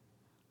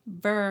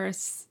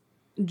versus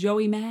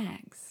Joey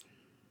Maggs.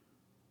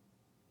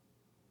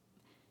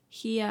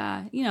 He,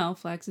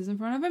 flexes in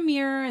front of a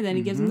mirror, then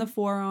he gives him the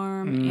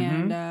forearm,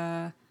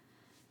 and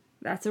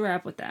that's a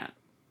wrap with that.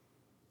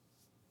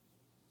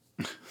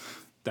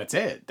 That's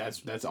it.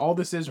 That's all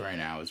this is right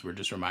now, is we're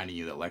just reminding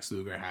you that Lex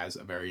Luger has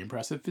a very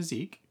impressive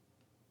physique.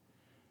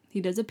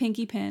 He does a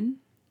pinky pin.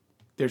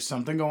 There's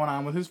something going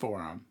on with his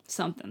forearm.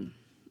 Something.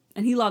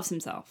 And he loves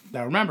himself.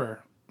 Now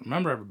remember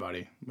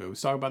everybody, we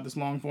always talk about this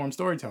long-form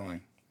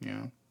storytelling.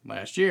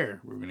 Last year,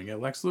 we were going to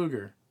get Lex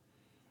Luger.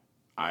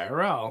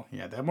 IRL, he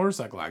had that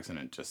motorcycle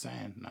accident. Just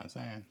saying. Not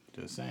saying.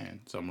 Just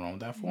saying. Something wrong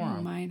with that forearm.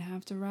 You might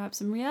have to wrap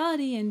some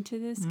reality into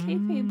this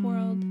kayfabe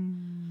world.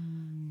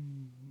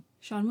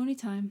 Sean Mooney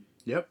time.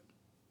 Yep.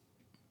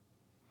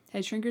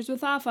 Headshrinkers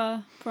with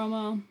Alpha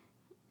promo.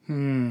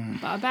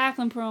 Bob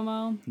Backlund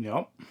promo.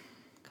 Yep.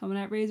 Coming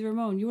at Razor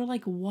Ramon. You were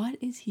like, what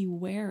is he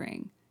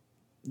wearing?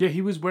 Yeah,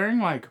 he was wearing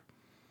like...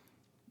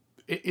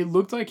 It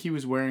looked like he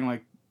was wearing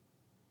like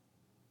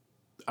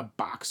a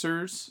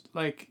boxer's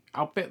like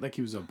outfit. Like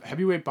he was a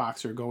heavyweight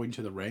boxer going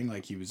to the ring.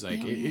 Like he was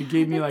like... It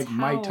gave me like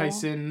Mike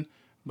Tyson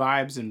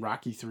vibes in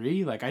Rocky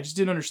 3. Like I just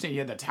didn't understand. He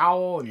had the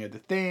towel and he had the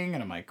thing.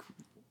 And I'm like...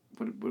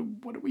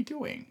 What are we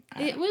doing?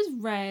 It was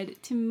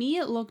red. To me,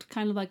 it looked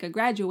kind of like a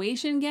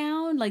graduation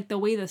gown, like the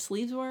way the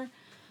sleeves were.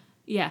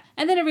 Yeah.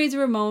 And then a Razor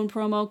Ramon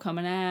promo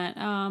coming at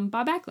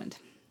Bob Backlund,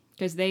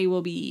 because they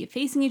will be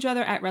facing each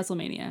other at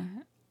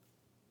WrestleMania.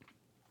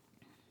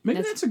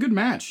 Maybe that's a good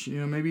match.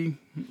 Maybe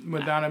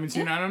without having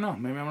seen it, I don't know.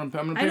 Maybe I'm gonna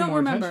pay more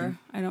attention.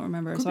 I don't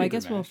remember. So I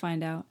guess we'll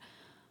find out.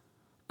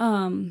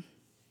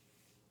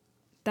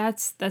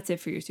 That's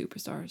it for your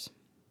superstars.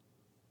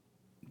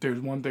 There's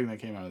one thing that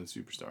came out of the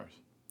superstars.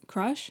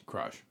 Crush?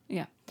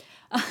 Yeah.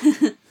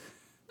 That's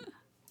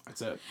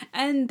it.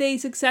 And they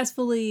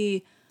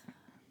successfully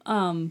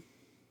are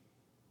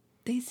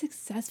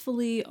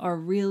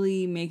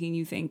really making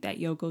you think that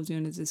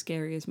Yokozuna is the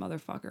scariest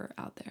motherfucker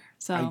out there.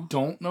 So I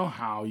don't know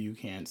how you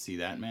can't see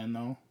that man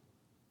though.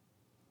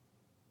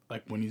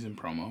 Like when he's in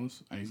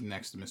promos and he's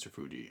next to Mr.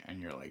 Fuji and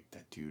you're like,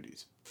 that dude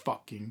is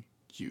fucking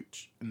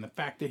huge. And the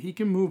fact that he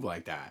can move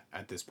like that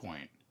at this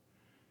point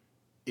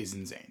is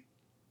insane.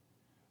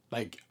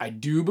 Like, I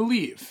do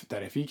believe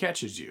that if he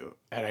catches you,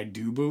 and I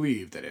do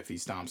believe that if he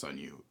stomps on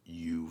you,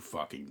 you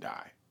fucking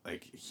die.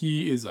 Like,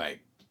 he is, like,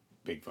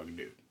 big fucking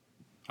dude.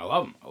 I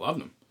love him. I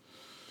loved him.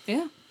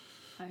 Yeah.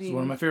 He's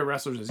one of my favorite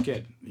wrestlers as a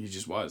kid. He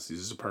just was. He's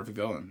just a perfect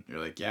villain.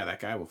 You're like, yeah, that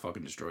guy will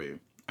fucking destroy you.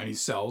 And he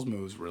sells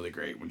moves really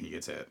great when he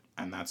gets hit.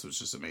 And that's what's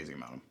just amazing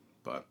about him.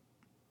 But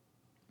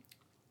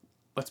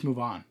let's move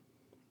on.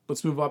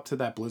 Let's move up to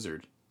that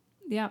Blizzard.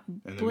 Yeah.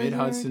 In the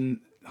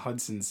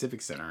Mid-Hudson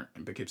Civic Center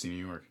in Poughkeepsie,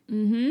 New York.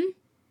 Mm-hmm.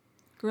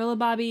 Gorilla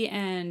Bobby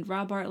and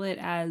Rob Bartlett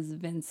as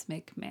Vince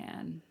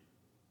McMahon.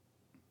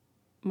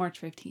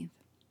 March 15th.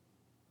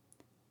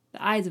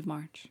 The Ides of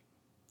March.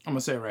 I'm going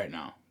to say it right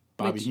now.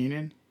 Bobby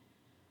Heenan,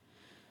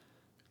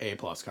 A+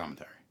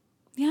 commentary.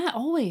 Yeah,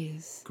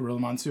 always. Gorilla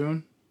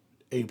Monsoon,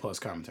 A+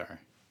 commentary.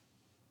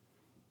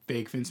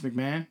 Fake Vince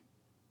McMahon,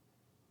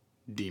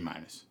 D-.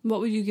 What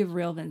would you give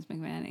real Vince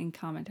McMahon in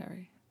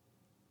commentary?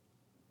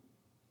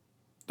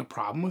 The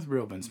problem with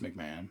real Vince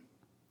McMahon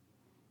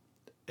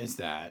is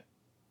that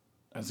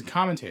as a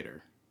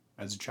commentator,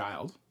 as a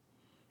child,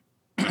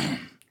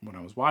 when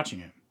I was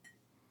watching it,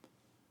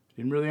 I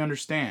didn't really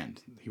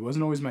understand. He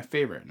wasn't always my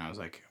favorite. And I was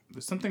like,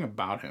 there's something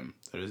about him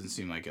that doesn't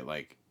seem like it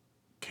like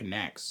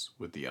connects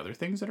with the other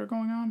things that are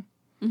going on.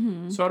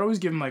 Mm-hmm. So I'd always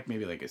give him like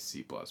maybe like a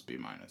C+, B-.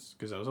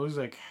 Because I was always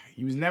like,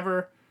 he's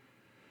never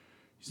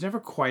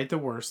quite the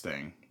worst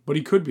thing. But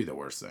he could be the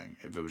worst thing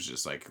if it was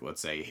just, like,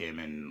 let's say him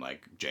and,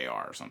 like,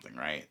 JR or something,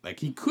 right?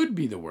 Like, he could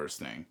be the worst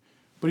thing.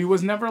 But he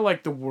was never,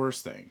 like, the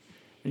worst thing.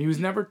 And he was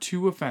never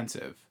too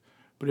offensive.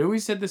 But he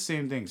always said the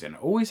same things. And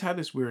always had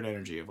this weird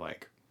energy of,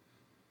 like...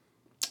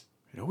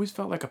 It always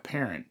felt like a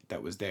parent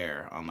that was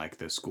there on, like,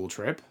 the school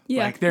trip.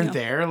 Yeah. Like, they're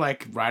there,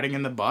 like, riding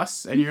in the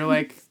bus. And you're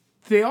like,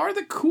 they are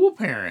the cool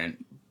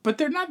parent. But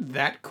they're not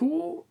that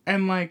cool.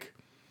 And, like...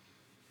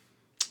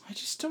 I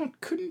just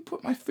couldn't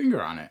put my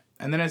finger on it.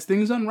 And then as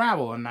things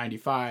unravel in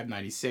 95,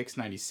 96,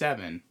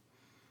 97,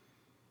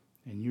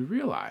 and you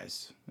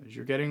realize as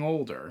you're getting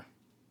older,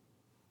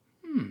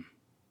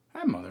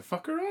 that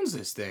motherfucker owns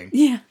this thing.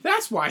 Yeah.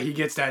 That's why he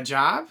gets that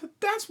job.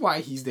 That's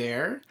why he's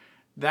there.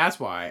 That's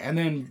why. And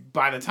then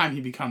by the time he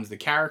becomes the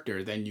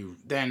character,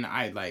 then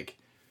I like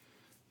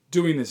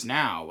doing this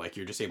now, like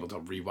you're just able to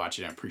rewatch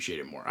it and appreciate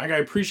it more. Like I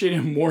appreciate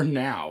him more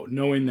now,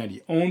 knowing that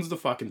he owns the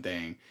fucking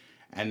thing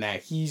and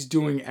that he's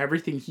doing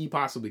everything he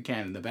possibly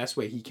can in the best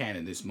way he can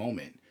in this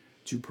moment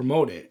to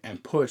promote it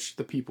and push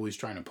the people he's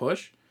trying to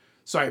push.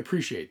 So I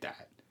appreciate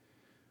that.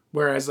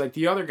 Whereas like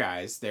the other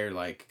guys, they're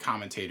like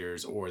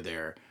commentators or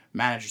they're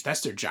managers.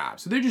 That's their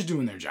job. So they're just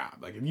doing their job.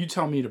 Like if you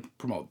tell me to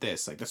promote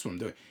this, like that's what I'm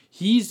doing.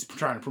 He's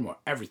trying to promote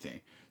everything.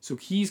 So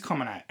he's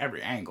coming at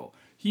every angle.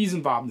 He's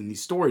involved in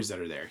these stories that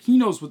are there. He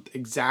knows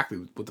exactly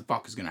what the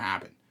fuck is going to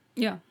happen.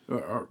 Yeah.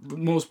 Or for the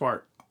most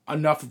part,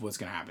 enough of what's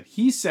going to happen.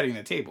 He's setting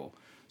the table.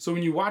 So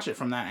when you watch it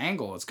from that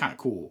angle, it's kind of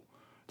cool.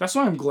 That's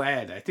why I'm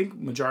glad. I think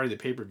majority of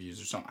the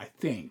pay-per-views or something,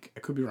 I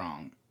could be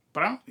wrong,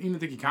 but I don't even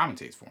think he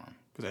commentates for him.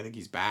 Because I think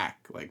he's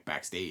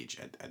backstage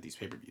at these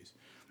pay-per-views.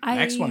 The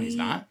next one he's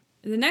not.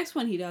 The next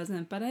one he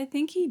doesn't, but I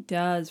think he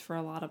does for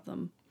a lot of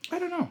them. I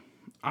don't know.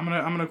 I'm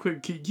gonna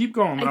keep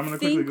going, but I'm gonna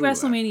quickly Google I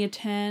think WrestleMania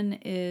 10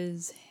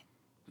 is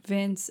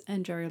Vince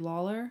and Jerry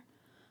Lawler.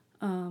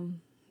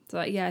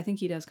 So yeah, I think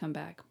he does come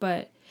back.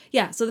 But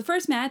yeah, so the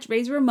first match,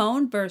 Razor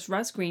Ramon versus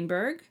Russ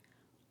Greenberg.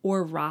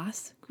 Or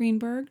Ross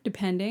Greenberg,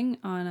 depending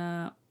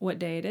on what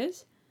day it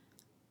is.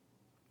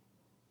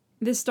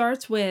 This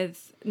starts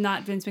with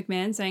not Vince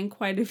McMahon saying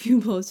quite a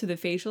few blows to the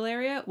facial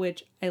area,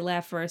 which I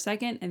laughed for a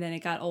second, and then it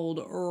got old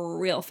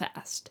real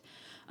fast.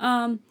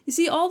 You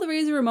see all the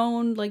Razor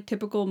Ramon, like,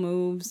 typical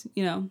moves,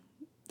 you know,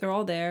 they're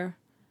all there.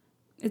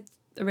 It's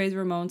a Razor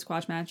Ramon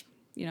squash match,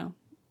 you know,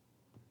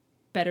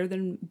 better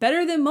than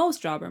most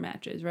jobber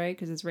matches, right?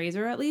 Because it's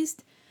Razor, at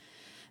least.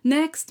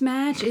 Next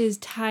match is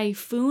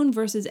Typhoon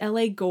versus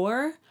LA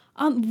Gore.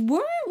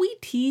 Weren't we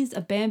teased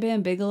a Bam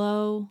Bam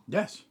Bigelow?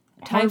 Yes.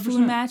 100%.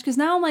 Typhoon match? Because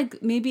now I'm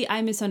like, maybe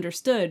I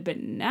misunderstood, but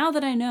now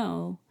that I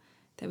know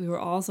that we were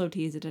also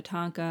teased a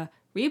Tatanka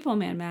Repo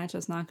Man match,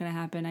 that's not going to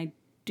happen. I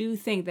do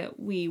think that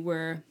we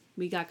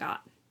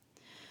got.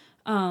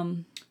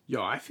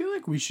 Yo, I feel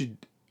like we should.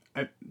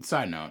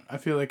 Side note, I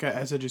feel like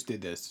as I just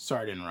did this,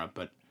 sorry to interrupt,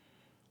 but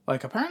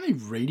like apparently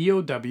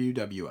Radio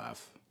WWF.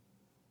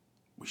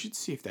 We should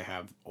see if they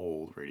have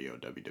old Radio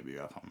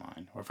WWF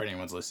online, or if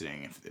anyone's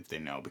listening, if they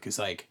know, because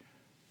like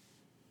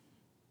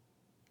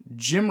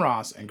Jim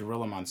Ross and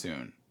Gorilla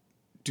Monsoon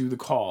do the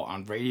call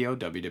on Radio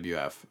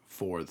WWF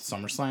for the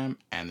SummerSlam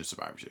and the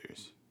Survivor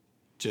Series.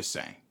 Just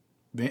saying,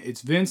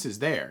 it's Vince is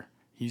there.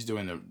 He's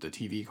doing the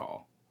TV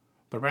call,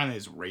 but apparently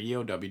it's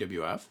Radio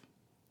WWF.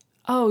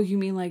 Oh, you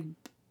mean like?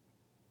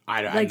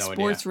 I have no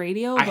sports idea.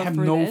 radio? I have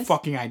no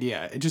fucking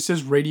idea. It just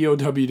says Radio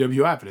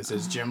WWF, and it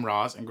says Jim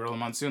Ross and Gorilla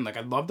Monsoon. Like,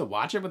 I'd love to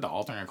watch it with the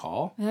alternate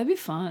call. That'd be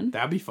fun.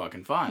 That'd be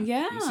fucking fun.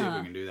 Yeah. Let's see if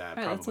we can do that.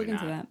 All right, let's look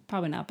into that.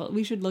 Probably not, but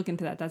we should look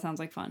into that. That sounds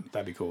like fun.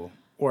 That'd be cool.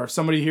 Or if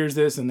somebody hears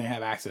this and they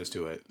have access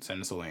to it,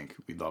 send us a link.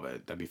 We'd love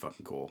it. That'd be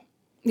fucking cool.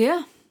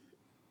 Yeah.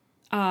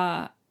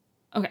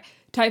 Okay.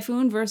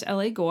 Typhoon versus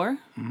LA Gore.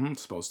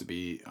 It's supposed to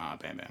be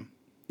Bam Bam.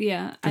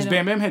 Yeah. Because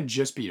Bam Bam had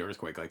just beat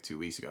Earthquake like 2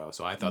 weeks ago,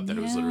 so I thought that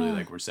it was literally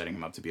like we're setting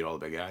him up to beat all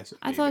the big guys.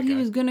 I thought he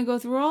was going to go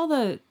through all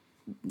the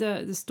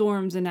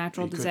storms and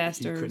natural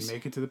disasters. He couldn't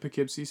make it to the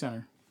Poughkeepsie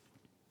Center.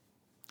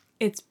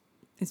 It's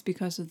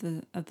because of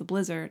the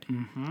blizzard.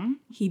 Mm-hmm.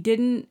 He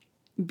didn't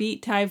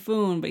beat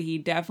Typhoon, but he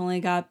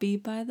definitely got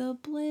beat by the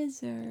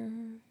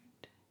blizzard.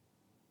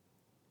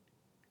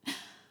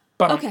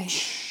 But okay.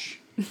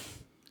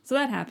 So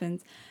that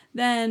happens.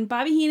 Then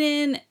Bobby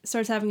Heenan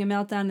starts having a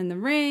meltdown in the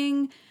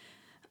ring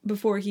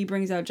before he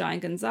brings out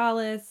Giant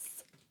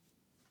Gonzalez,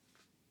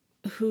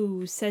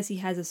 who says he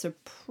has a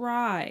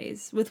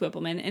surprise with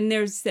Whippleman. And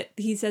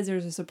he says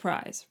there's a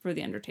surprise for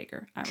The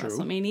Undertaker at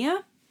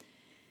WrestleMania.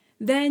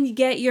 Then you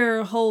get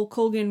your Hulk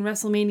Hogan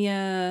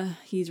WrestleMania,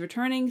 he's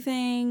returning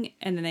thing.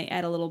 And then they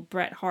add a little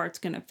Bret Hart's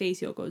going to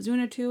face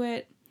Yokozuna to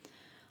it.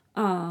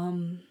 At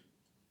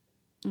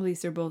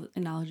least they're both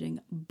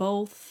acknowledging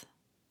both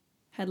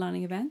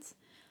headlining events.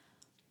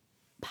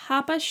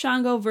 Papa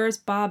Shango versus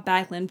Bob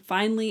Backlund.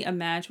 Finally a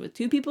match with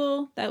two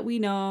people that we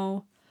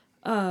know.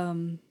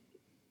 And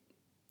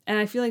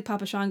I feel like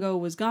Papa Shango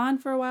was gone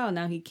for a while.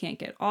 Now he can't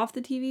get off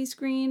the TV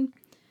screen.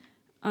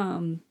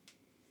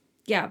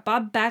 Yeah,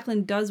 Bob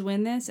Backlund does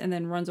win this and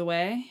then runs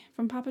away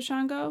from Papa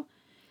Shango.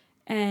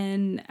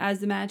 And as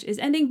the match is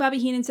ending, Bobby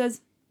Heenan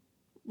says,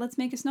 "Let's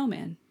make a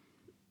snowman."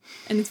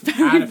 And it's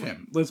very out of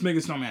him. Let's make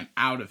a snowman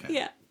out of him.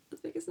 Yeah,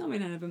 let's make a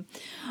snowman out of him.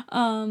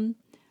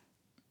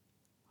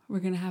 We're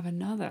going to have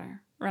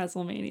another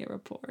WrestleMania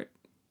report,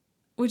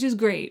 which is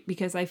great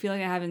because I feel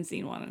like I haven't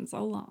seen one in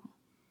so long.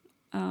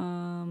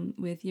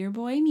 With your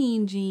boy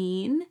Mean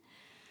Gene.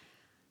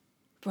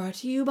 Brought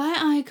to you by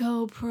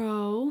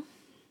ICOPRO.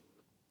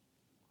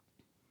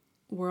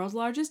 World's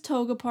largest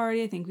toga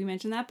party. I think we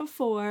mentioned that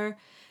before.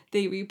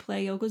 They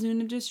replay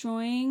Yokozuna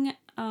destroying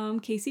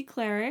Casey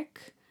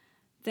Cleric,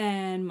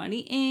 then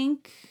Money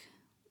Inc.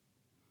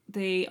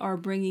 They are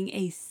bringing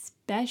a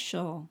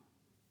special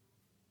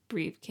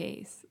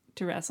briefcase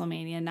to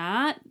WrestleMania.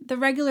 Not the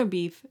regular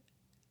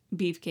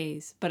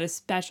briefcase, but a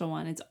special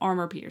one. It's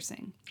armor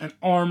piercing. An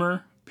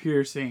armor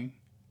piercing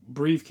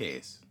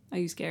briefcase. Are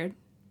you scared?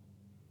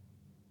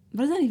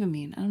 What does that even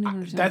mean? I don't even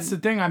understand. That's the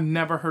thing. I've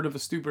never heard of a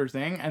stupider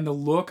thing. And the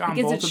look on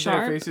both of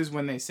their faces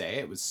when they say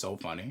it was so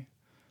funny.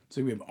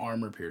 So we have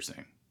armor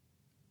piercing.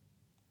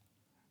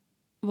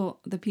 Well,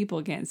 the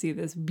people can't see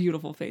this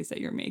beautiful face that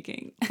you're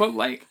making. But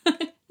like,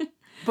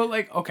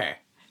 okay.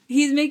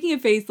 He's making a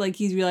face like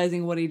he's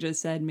realizing what he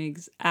just said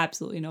makes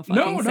absolutely no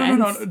fucking sense.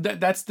 No.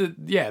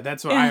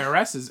 That's what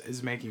IRS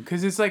is making.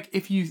 Because it's like,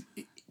 it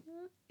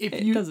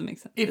doesn't make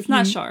sense. It's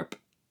not sharp.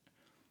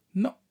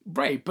 No,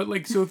 right. But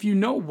like, so if you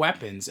know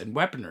weapons and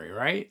weaponry,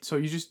 right? So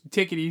you just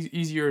take it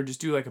easier,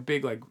 just do like a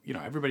big, like,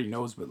 everybody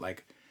knows what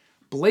like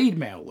blade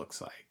mail looks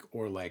like,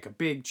 or like a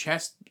big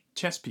chest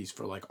piece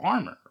for like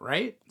armor,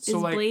 right? So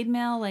is like, blade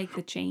mail like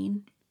the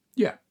chain?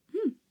 Yeah.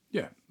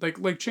 Yeah. Like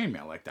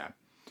chainmail like that.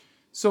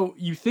 So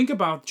you think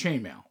about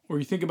chainmail, or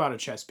you think about a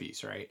chest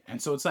piece, right?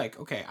 And so it's like,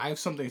 okay, I have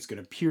something that's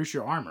going to pierce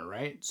your armor,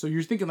 right? So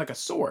you're thinking like a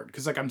sword,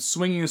 because like I'm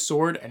swinging a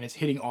sword and it's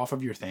hitting off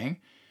of your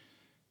thing.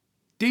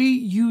 They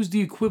used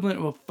the equivalent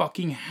of a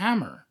fucking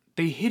hammer.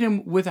 They hit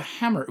him with a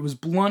hammer. It was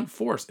blunt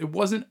force. It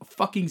wasn't a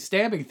fucking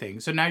stabbing thing.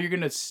 So now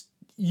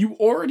you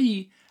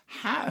already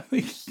have,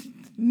 like,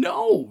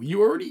 no,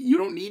 you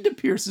don't need to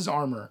pierce his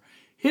armor.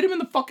 Hit him in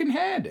the fucking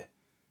head.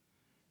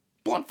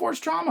 Blunt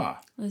force trauma.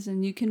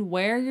 Listen, you can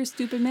wear your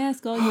stupid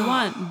mask all you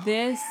want.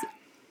 This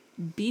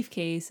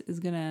beefcase is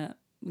going to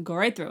go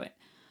right through it.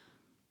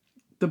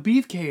 The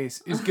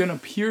beefcase is going to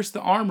pierce the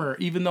armor,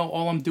 even though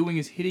all I'm doing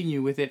is hitting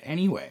you with it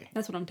anyway.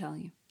 That's what I'm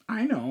telling you.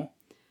 I know.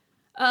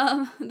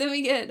 Then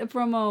we get a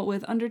promo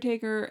with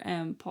Undertaker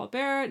and Paul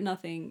Bearer.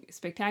 Nothing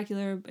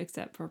spectacular,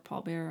 except for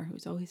Paul Bearer,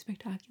 who's always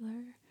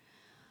spectacular.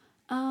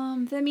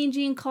 Then Mean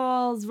Gene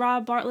calls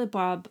Rob Bartlett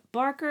Bob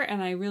Barker,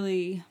 and do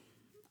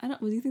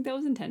you think that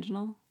was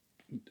intentional?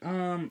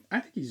 I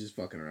think he's just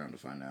fucking around to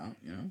find out,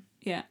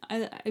 Yeah,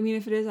 I mean,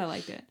 if it is, I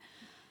liked it.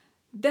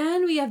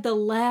 Then we have the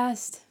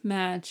last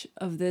match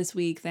of this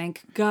week,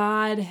 thank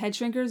God.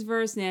 Headshrinkers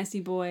versus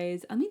Nasty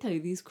Boys. Let me tell you,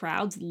 these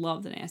crowds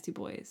love the Nasty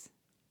Boys.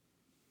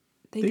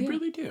 They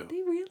really do.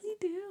 They really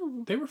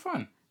do. They were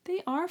fun.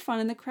 They are fun,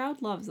 and the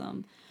crowd loves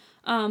them.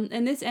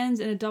 And this ends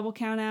in a double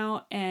count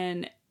out,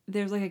 and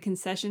there's like a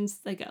concessions,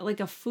 like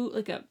a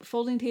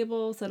folding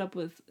table set up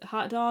with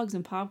hot dogs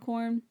and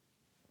popcorn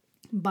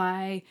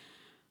by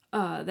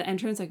the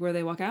entrance, like where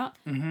they walk out,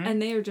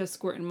 and they are just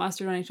squirting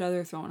mustard on each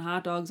other, throwing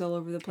hot dogs all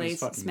over the place,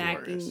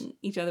 smacking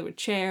each other with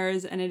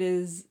chairs, and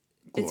it's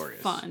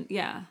fun.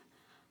 Yeah.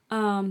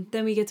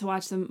 Then we get to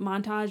watch the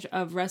montage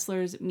of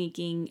wrestlers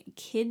making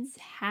kids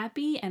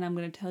happy, and I'm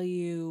going to tell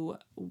you,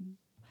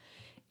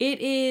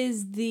 it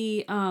is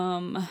the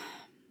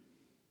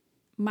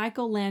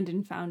Michael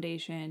Landon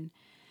Foundation.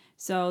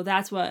 So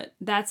that's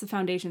the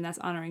foundation that's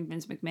honoring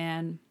Vince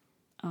McMahon.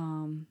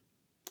 And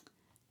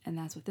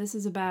that's what this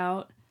is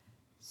about.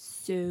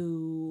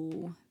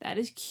 So that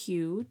is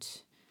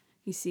cute.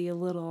 You see a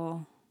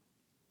little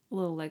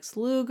Lex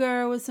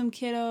Luger with some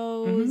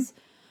kiddos.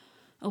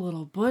 A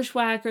little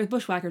Bushwhackers.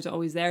 Bushwhackers are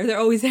always there. They're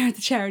always there at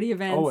the charity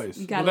events. Always.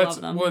 You gotta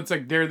love them. Well, it's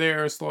like they're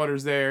there,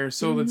 Slaughter's there.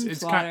 So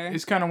it's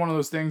kind of one of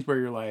those things where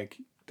you're like,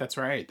 that's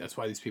right. That's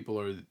why these people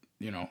are,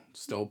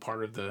 still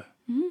part of the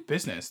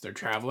business. They're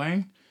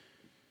traveling.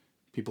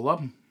 People love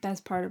them.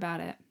 Best part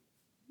about it.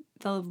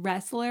 The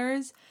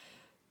wrestlers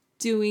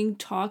doing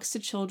talks to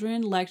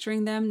children,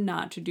 lecturing them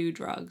not to do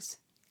drugs.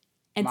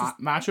 And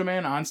Macho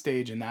Man on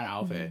stage in that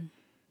outfit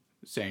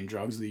saying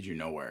drugs lead you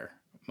nowhere.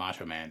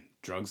 Macho Man,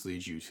 drugs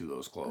lead you to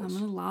those clothes.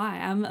 I'm gonna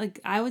lie.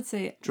 I would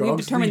say we've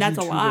determined that's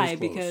a lie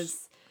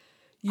because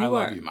I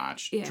love you, Mach.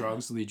 Yeah.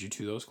 Drugs lead you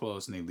to those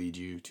clothes, and they lead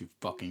you to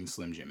fucking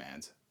Slim Jim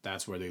ads.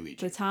 That's where they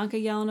lead you.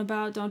 Tatanka yelling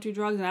about don't do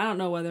drugs, and I don't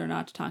know whether or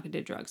not Tatanka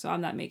did drugs, so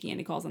I'm not making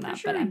any calls on that.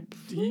 But I'm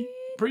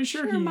pretty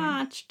sure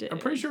Mach did. I'm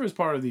pretty sure it was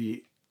part of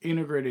the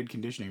integrated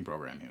conditioning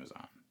program he was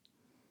on.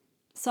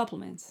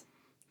 Supplements.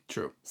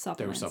 True.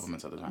 They were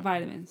supplements at the time.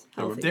 Vitamins.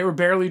 They were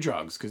barely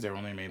drugs because they were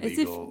only made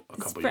legal a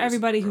couple years for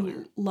everybody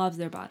who loves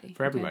their body.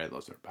 For everybody who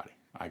loves their body.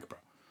 ICOPRO.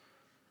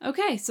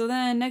 Okay, so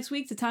then next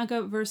week,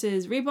 Tatanka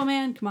versus Repo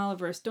Man, Kamala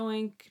versus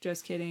Doink.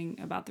 Just kidding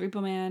about the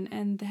Repo Man.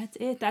 And that's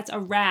it. That's a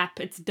wrap.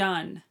 It's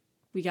done.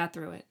 We got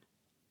through it.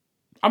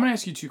 I'm going to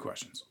ask you 2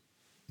 questions.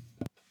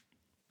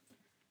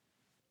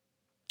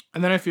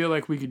 And then I feel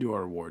like we could do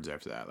our awards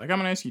after that. Like, I'm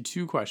going to ask you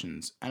 2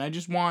 questions. And I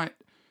just want,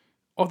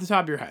 off the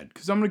top of your head,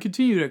 because I'm going to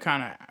continue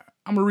to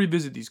I'm going to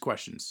revisit these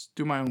questions.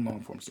 Do my own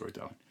long-form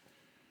storytelling.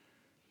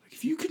 Like,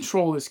 if you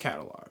control this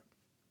catalog,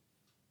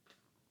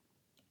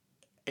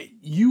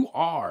 you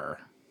are,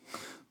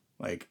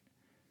 like,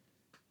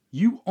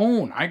 you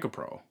own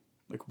ICOPRO.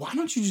 Like, why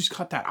don't you just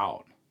cut that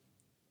out?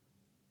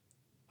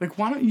 Like,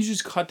 why don't you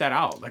just cut that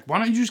out? Like, why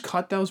don't you just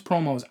cut those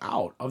promos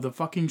out of the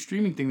fucking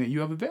streaming thing that you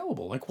have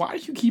available? Like, why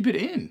do you keep it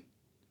in?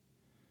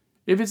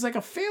 If it's like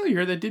a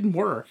failure that didn't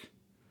work,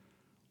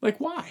 like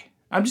why?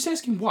 I'm just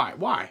asking why.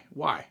 Why?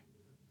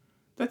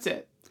 That's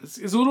it. It's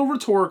a little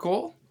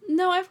rhetorical.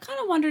 No, I've kind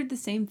of wondered the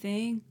same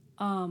thing.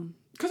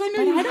 Because I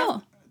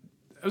know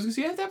I was gonna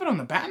say you have to have it on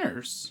the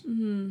banners.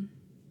 Mm-hmm.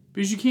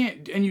 Because you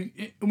can't,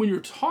 when you're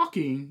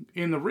talking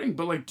in the ring,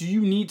 but like, do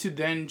you need to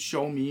then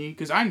show me?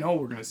 Because I know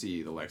we're gonna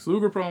see the Lex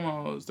Luger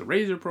promos, the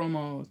Razor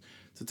promos,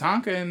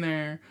 Tatanka in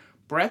there,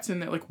 Brett's in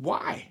there. Like,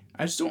 why?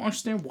 I just don't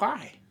understand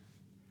why.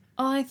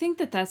 Oh, I think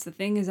that's the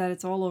thing, is that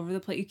it's all over the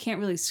place. You can't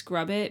really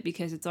scrub it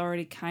because it's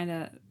already kind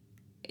of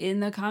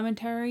in the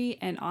commentary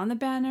and on the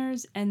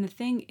banners. And the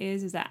thing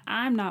is that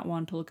I'm not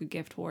one to look a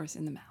gift horse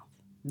in the mouth.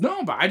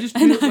 No, but I just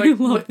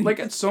feel like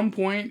at some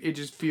point it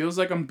just feels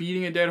like I'm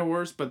beating a dead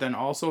horse, but then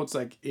also it's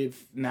like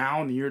if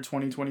now in the year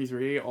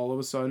 2023 all of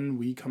a sudden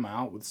we come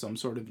out with some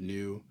sort of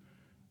new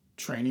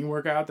training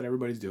workout that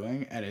everybody's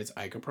doing and it's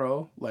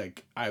ICOPRO,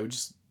 like I would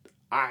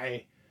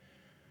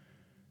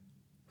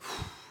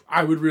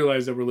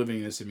realize that we're living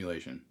in a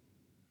simulation.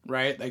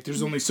 Right? Like,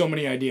 there's only so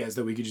many ideas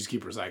that we could just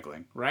keep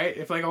recycling, right?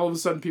 If, like, all of a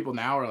sudden people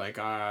now are like,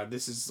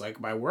 this is, like,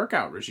 my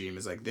workout regime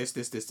is, like, this.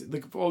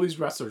 Like, all these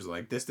wrestlers are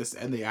like, this,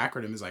 and the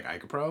acronym is, like,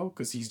 ICOPRO,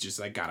 because he's just,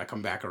 like, got to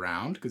come back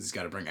around, because he's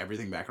got to bring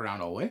everything back around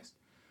always.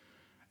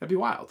 That'd be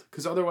wild.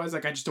 Because otherwise,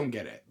 like, I just don't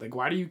get it. Like,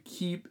 why do you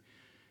keep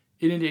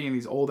inundating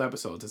these old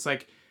episodes? It's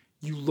like,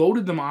 you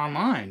loaded them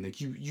online. Like,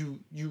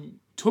 you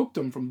took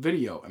them from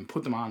video and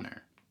put them on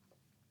there.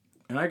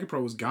 And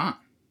ICOPRO was gone.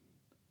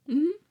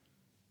 Mm-hmm.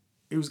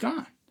 It was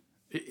gone.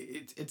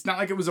 It's not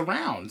like it was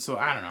around, so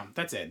I don't know.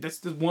 That's it.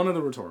 That's one of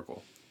the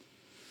rhetorical.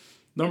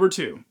 Number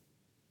two,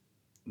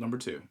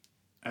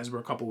 as we're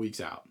a couple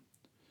weeks out,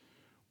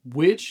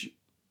 this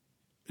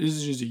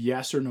is just a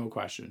yes or no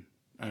question,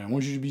 and I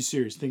want you to be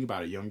serious. Think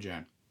about it, young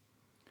Jen.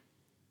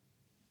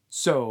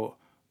 So,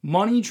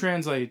 money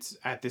translates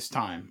at this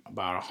time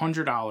about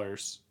 $100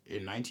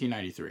 in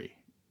 1993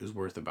 is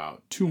worth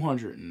about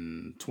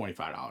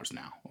 $225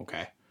 now,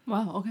 okay?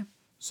 Wow, okay.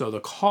 So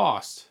the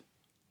cost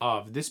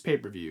of this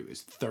pay-per-view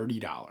is $30.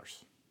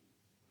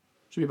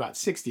 Should be about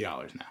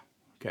 $60 now.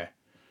 Okay.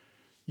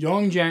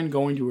 Young Jen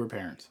going to her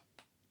parents.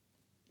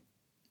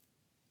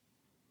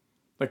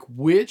 Like,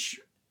 which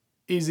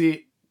is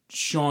it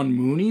Sean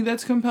Mooney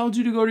that's compelled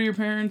you to go to your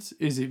parents?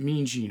 Is it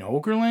Mean Gene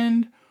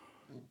Okerlund?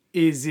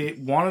 Is it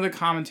one of the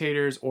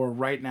commentators? Or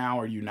right now,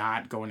 are you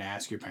not going to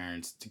ask your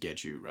parents to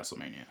get you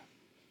WrestleMania?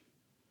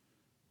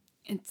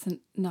 It's a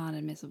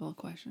non-admissible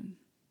question.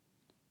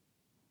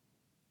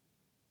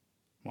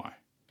 Why?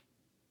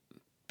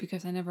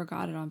 Because I never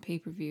got it on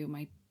pay-per-view.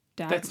 My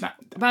dad... That's not...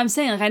 But I'm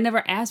saying, like, I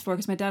never asked for it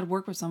because my dad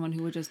worked with someone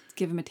who would just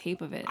give him a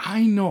tape of it.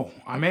 I know.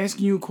 I'm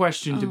asking you a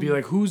question to be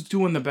like, who's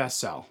doing the best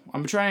sell?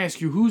 I'm trying to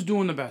ask you, who's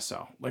doing the best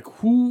sell? Like,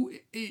 who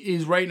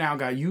is right now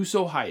got you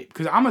so hyped?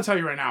 Because I'm going to tell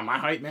you right now, my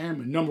hype man,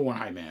 my number one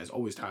hype man is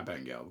always Todd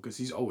Pettengill. Because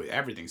he's always...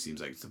 Everything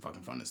seems like it's the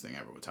fucking funnest thing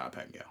ever with Todd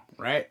Pettengill.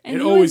 Right? And it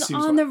he always was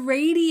seems on fun. the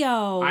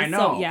radio. I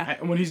know. So, yeah.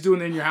 When he's doing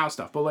the In Your House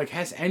stuff. But, like,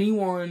 has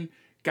anyone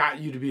got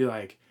you to be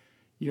like,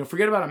 you know,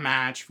 forget about a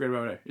match, forget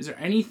about it. Is there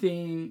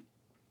anything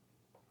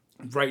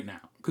right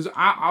now? Because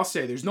I'll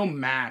say there's no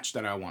match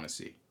that I want to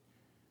see.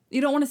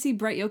 You don't want to see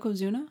Brett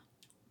Yokozuna?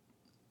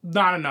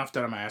 Not enough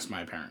that I'm going to ask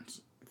my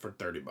parents for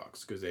 $30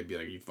 because they'd be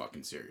like, are you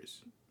fucking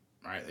serious?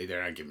 Right? Like,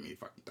 they're not giving me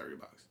fucking $30.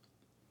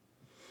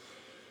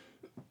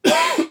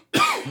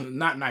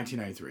 Not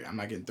 1993. I'm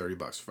not getting $30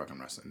 for fucking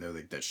wrestling. They're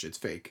like, that shit's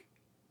fake.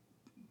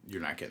 You're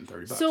not getting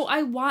 $30. So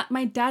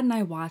my dad and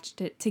I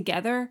watched it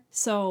together.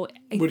 So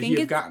would he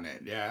have gotten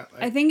it? Yeah.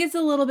 I think it's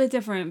a little bit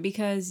different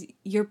because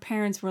your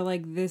parents were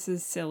like, "This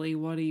is silly.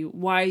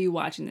 Why are you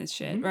watching this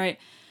shit?" Mm-hmm. Right?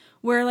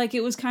 Where like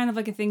it was kind of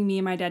like a thing me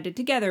and my dad did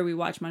together. We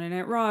watched Monday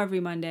Night Raw every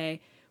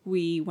Monday.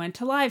 We went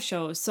to live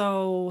shows.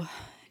 So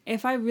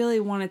if I really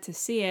wanted to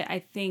see it, I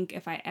think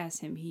if I asked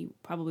him, he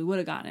probably would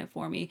have gotten it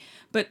for me.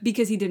 But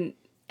because he didn't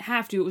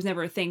have to, it was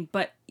never a thing.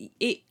 But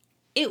it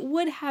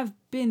would have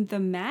been the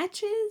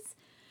matches.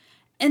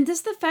 And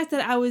just the fact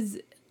that I was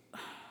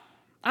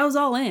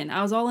all in.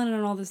 I was all in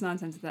on all this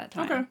nonsense at that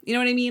time. Okay. You know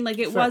what I mean? Like,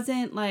 it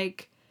wasn't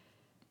like...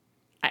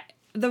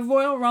 the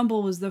Royal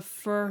Rumble was the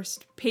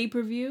first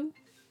pay-per-view.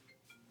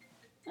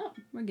 Oh,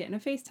 we're getting a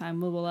FaceTime.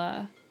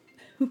 We'll,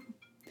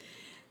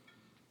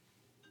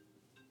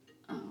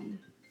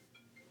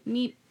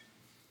 meet...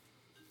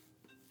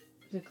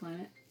 Decline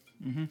it.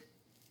 Mm-hmm.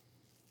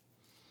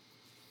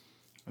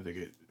 I think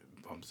it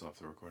bumps off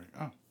the recording.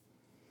 Oh.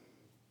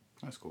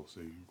 That's cool. So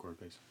you can record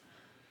face.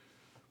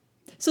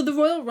 So the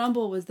Royal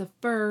Rumble was the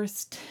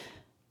first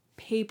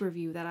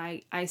pay-per-view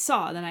that I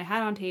saw, that I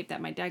had on tape,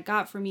 that my dad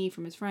got for me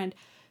from his friend.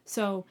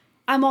 So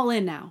I'm all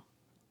in now.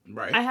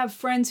 Right. I have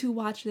friends who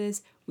watch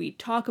this. We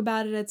talk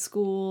about it at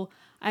school.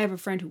 I have a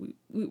friend who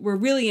we're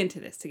really into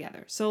this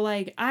together. So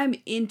like I'm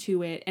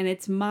into it, and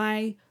it's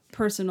my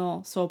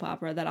personal soap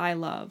opera that I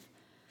love.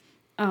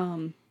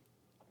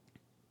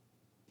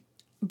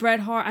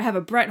 Bret Hart, I have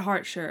a Bret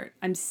Hart shirt.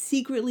 I'm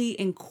secretly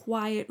and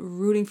quiet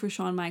rooting for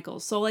Shawn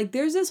Michaels. So, like,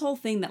 there's this whole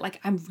thing that,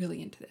 like, I'm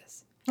really into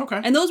this.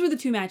 Okay. And those were the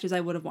two matches I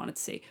would have wanted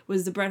to see,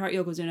 was the Bret Hart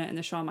Yokozuna and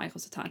the Shawn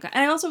Michaels Tatanka.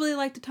 And I also really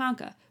liked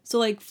Tatanka. So,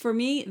 like, for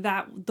me,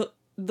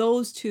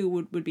 those two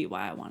would be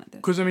why I wanted this.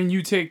 Because, I mean,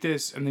 you take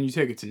this and then you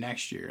take it to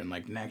next year, and,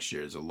 like, next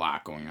year there's a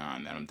lot going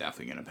on that I'm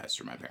definitely going to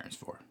pester my parents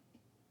for.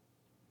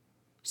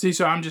 See,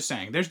 so I'm just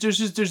saying,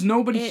 there's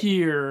nobody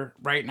here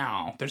right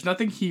now. There's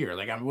nothing here.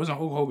 Like, I wasn't a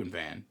Hulk Hogan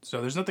fan, so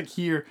there's nothing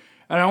here.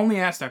 And I only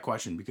asked that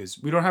question because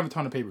we don't have a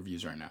ton of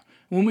pay-per-views right now.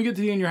 When we get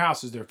to the In Your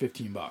Houses, they're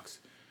 $15.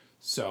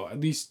 So, at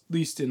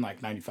least in,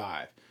 like,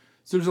 95.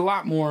 So there's a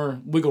lot more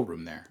wiggle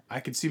room there. I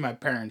could see my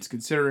parents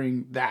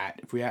considering that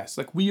if we asked.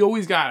 Like, we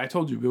always got, I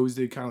told you, we always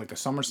did kind of like a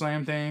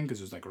SummerSlam thing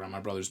because it was like around my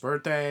brother's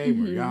birthday.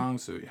 We were young,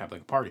 so you have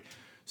like a party.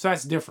 So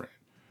that's different.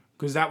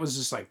 Because that was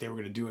just like, they were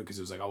going to do it because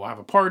it was like, oh, we'll have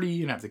a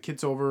party and have the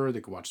kids over.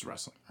 They could watch the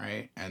wrestling,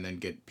 right? And then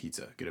get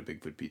pizza. Get a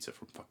Bigfoot pizza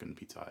from fucking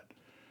Pizza Hut.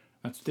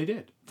 That's what they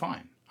did.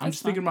 Fine. I'm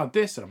just thinking about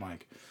this and I'm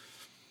like,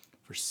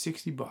 for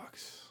 $60,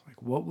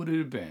 like, what would it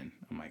have been?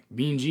 I'm like,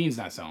 Mean Gene's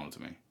not selling it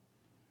to me.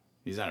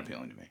 He's not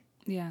appealing to me.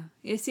 Yeah.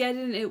 See, I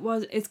didn't,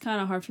 it's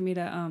kind of hard for me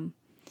to,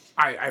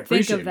 I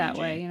appreciate think of that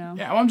Mean way, Gene. you know?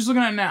 Yeah, well, I'm just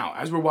looking at it now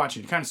as we're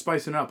watching, kind of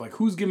spicing it up. Like,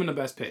 who's giving the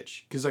best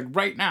pitch? Because, like,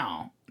 right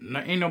now,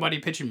 ain't nobody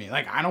pitching me.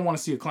 Like, I don't want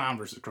to see a Clown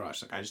versus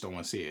Crush. Like, I just don't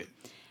want to see it.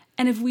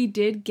 And if we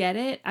did get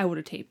it, I would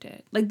have taped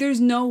it. Like,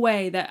 there's no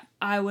way that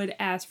I would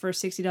ask for a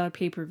 $60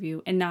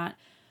 pay-per-view and not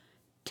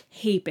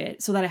tape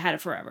it so that I had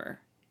it forever.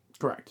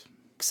 Correct.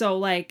 So,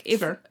 like, if...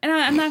 Fair. And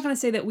I'm not going to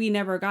say that we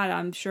never got it.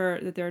 I'm sure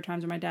that there are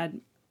times where my dad,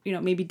 you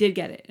know, maybe did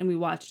get it and we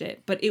watched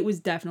it. But it was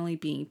definitely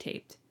being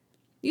taped.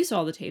 You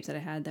saw the tapes that I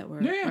had that were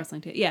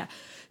wrestling tapes. Yeah.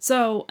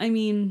 So, I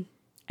mean...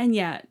 And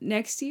yeah,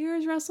 next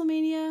year's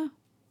Wrestlemania...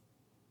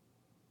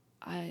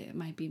 it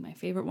might be my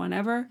favorite one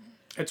ever.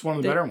 It's one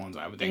of the better ones,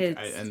 I would think.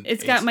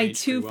 It's got my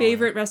two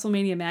favorite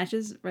WrestleMania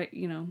matches, right?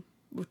 You know,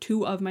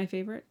 two of my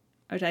favorite,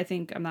 which I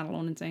think I'm not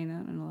alone in saying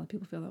that, and a lot of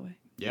people feel that way.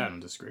 Yeah, I don't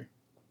disagree.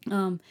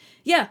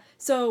 Yeah.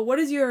 So, what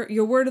is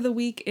your word of the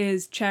week?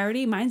 Is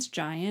charity? Mine's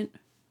giant,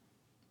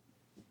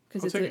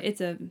 because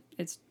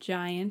it's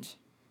giant.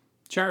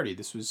 Charity.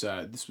 This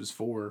was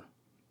for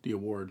the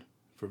award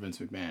for Vince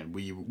McMahon.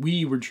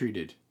 We were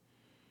treated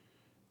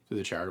to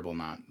the charitable,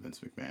 not Vince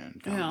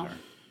McMahon commentary. Yeah.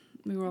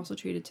 We were also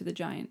treated to the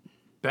giant.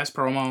 Best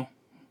promo,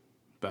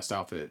 best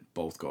outfit,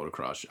 both go to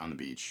Crush on the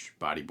beach,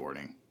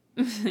 bodyboarding.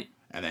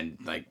 And then,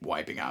 like,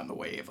 wiping out in the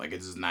wave. Like,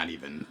 it's not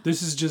even...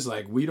 This is just,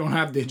 like, we don't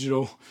have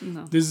digital.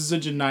 No. This is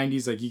such a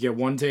 90s, like, you get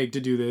one take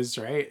to do this,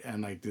 right?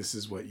 And, like, this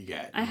is what you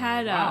get. I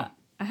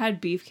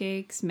had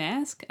Beefcake's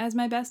mask as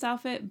my best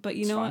outfit, but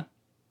you know what?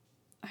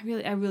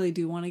 I really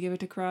do want to give it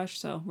to Crush,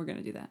 so we're going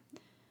to do that.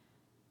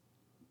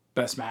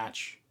 Best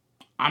match.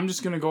 I'm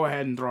just going to go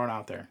ahead and throw it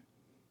out there.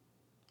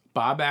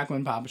 Bob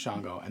Backlund, Papa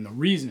Shango. And the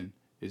reason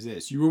is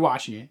this. You were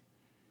watching it.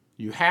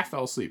 You half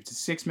fell asleep.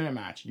 It's a 6-minute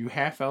match. You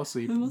half fell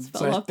asleep. Almost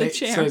fell off the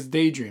chair. Says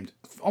daydreamed.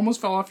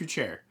 Almost fell off your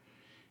chair.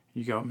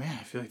 You go, man,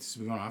 I feel like this has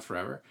been going on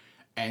forever.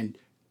 And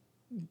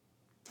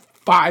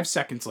 5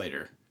 seconds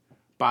later,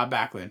 Bob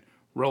Backlund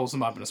rolls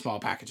him up in a small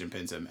package and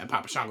pins him. And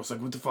Papa Shango's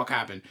like, what the fuck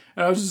happened?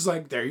 And I was just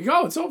like, there you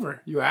go. It's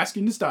over. You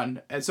asking is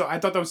done. And so I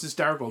thought that was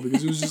hysterical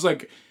because it was just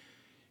like,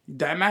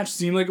 that match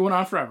seemed like it went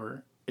on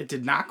forever. It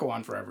did not go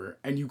on forever.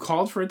 And you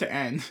called for it to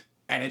end,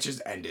 and it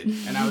just ended.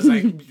 And I was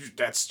like,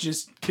 that's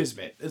just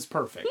kismet. It's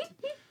perfect.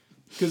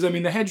 Because, I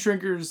mean, the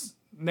Headshrinkers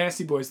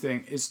Nasty Boys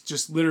thing is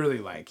just literally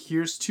like,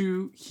 here's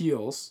two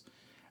heels,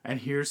 and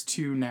here's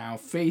two now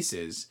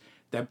faces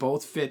that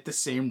both fit the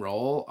same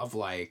role of,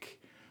 like,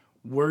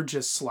 we're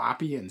just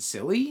sloppy and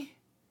silly,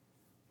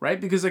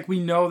 right? Because, like, we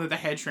know that the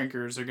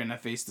Headshrinkers are going to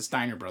face the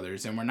Steiner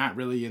brothers, and we're not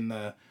really in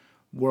the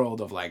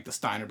world of, like, the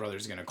Steiner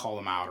brothers are going to call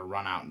them out or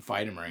run out and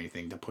fight them or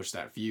anything to push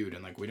that feud.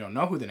 And, like, we don't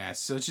know who the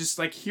Nasty. So it's just,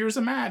 like, here's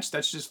a match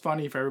that's just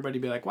funny for everybody to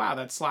be like, wow,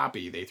 that's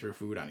sloppy. They threw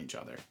food on each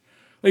other.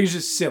 Like, it's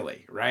just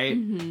silly, right?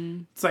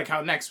 Mm-hmm. It's like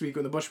how next week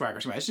with the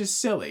Bushwhackers match, it's just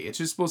silly. It's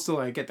just supposed to,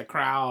 like, get the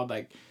crowd,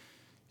 like,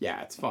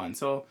 yeah, it's fun.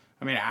 So,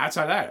 I mean,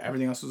 outside that,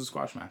 everything else was a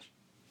squash match.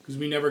 Because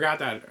we never got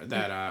that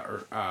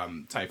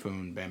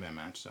Typhoon Bam Bam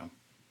match, so.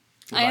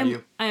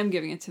 I am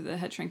giving it to the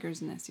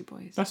Headshrinkers and Nasty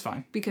Boys. That's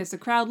fine. Because the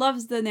crowd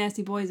loves the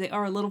Nasty Boys. They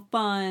are a little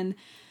fun.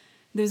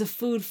 There's a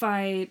food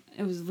fight.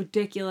 It was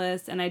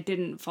ridiculous, and I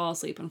didn't fall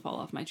asleep and fall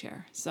off my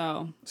chair.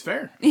 So it's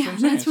fair.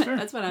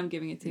 That's what I'm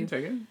giving it to. You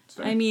can take it. It's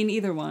fair. I mean,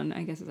 either one,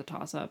 I guess, is a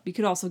toss-up. You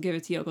could also give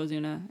it to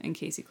Yokozuna and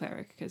Casey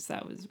Cleric, because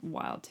that was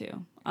wild,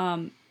 too.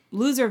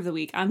 Loser of the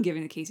week, I'm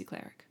giving to Casey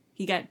Cleric.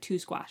 He got 2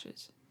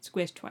 squashes.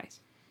 Squished twice.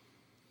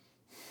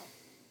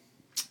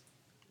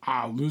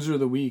 Loser of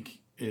the week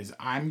is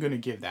I'm going to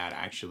give that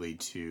actually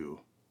to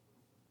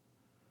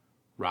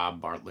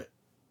Rob Bartlett.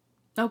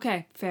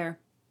 Okay, fair.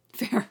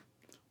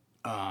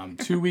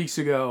 2 weeks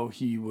ago,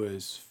 he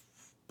was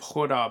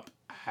put up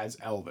as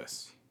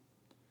Elvis.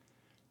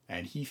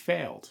 And he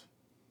failed.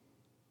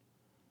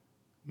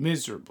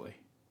 Miserably.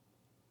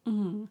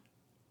 Mm-hmm.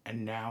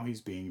 And now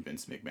he's being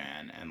Vince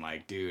McMahon. And,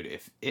 like, dude,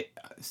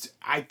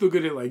 I look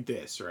at it like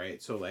this,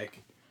 right? So,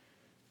 like,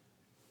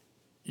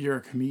 you're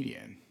a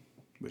comedian,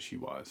 which he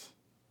was.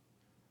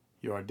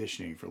 You're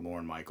auditioning for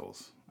Lorne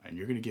Michaels and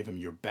you're going to give him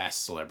your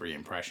best celebrity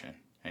impression.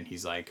 And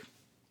he's like,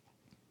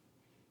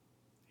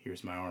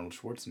 here's my Arnold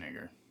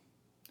Schwarzenegger.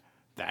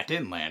 That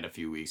didn't land a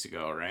few weeks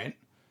ago, right?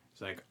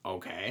 It's like,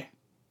 okay.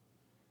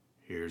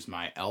 Here's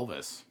my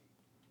Elvis.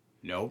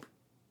 Nope.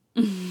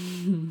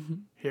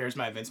 Here's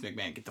my Vince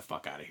McMahon. Get the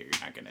fuck out of here.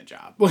 You're not getting a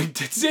job. Like,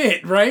 that's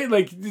it, right?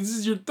 Like, this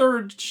is your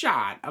third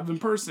shot of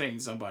impersonating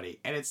somebody,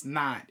 and it's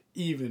not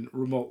even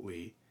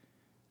remotely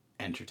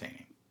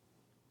entertaining.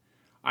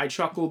 I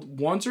chuckled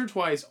once or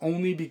twice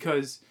only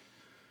because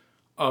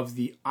of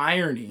the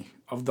irony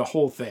of the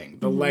whole thing.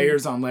 The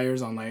layers on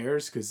layers on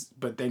layers.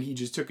 But then he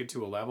just took it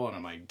to a level, and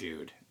I'm like,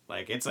 dude.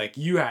 Like, it's like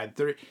you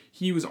had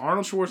he was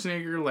Arnold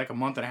Schwarzenegger like a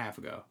month and a half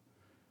ago.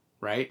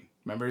 Right?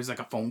 Remember, it was like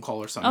a phone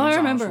call or something. Oh, I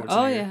remember.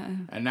 Oh, yeah.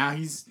 And now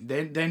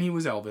then he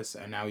was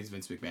Elvis, and now he's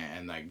Vince McMahon.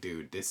 And like,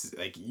 dude, this is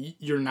like,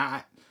 you're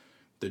not,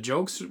 the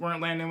jokes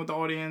weren't landing with the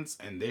audience,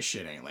 and this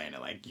shit ain't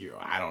landing. Like,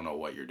 I don't know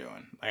what you're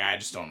doing. Like, I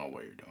just don't know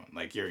what you're doing.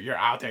 Like, you're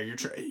out there,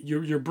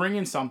 you're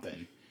bringing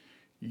something,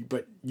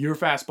 but your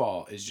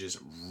fastball is just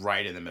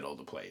right in the middle of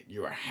the plate.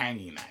 You are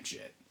hanging that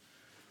shit.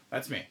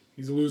 That's me.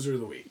 He's a loser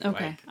of the week.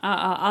 Okay. Like,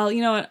 I'll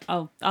you know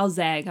what? I'll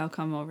zag. I'll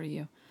come over to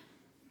you.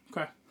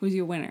 Okay. Who's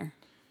your winner?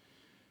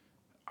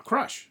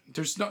 Crush.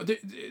 There's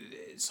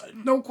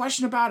no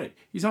question about it.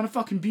 He's on a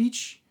fucking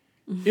beach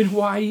in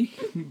Hawaii,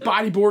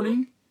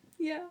 bodyboarding.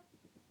 Yeah.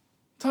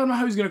 Talking about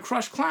how he's gonna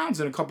crush clowns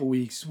in a couple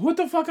weeks. What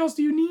the fuck else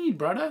do you need,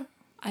 brother?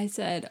 I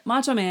said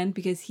Macho Man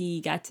because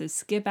he got to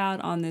skip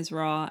out on this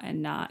Raw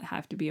and not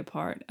have to be a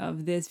part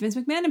of this Vince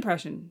McMahon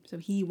impression. So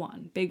he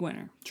won. Big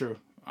winner. True.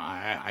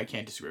 I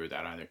can't disagree with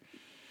that either.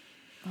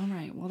 All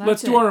right. Well,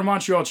 Let's do our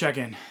Montreal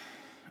check-in.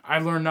 I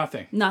learned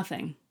nothing.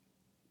 Nothing.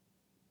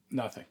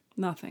 Not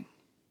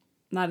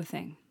a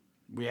thing.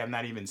 We have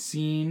not even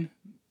seen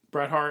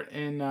Bret Hart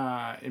in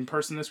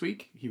person this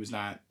week. He was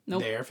not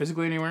there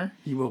physically anywhere.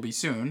 He will be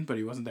soon, but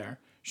he wasn't there.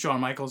 Shawn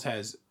Michaels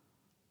has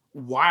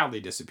wildly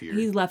disappeared.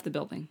 He's left the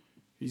building.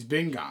 He's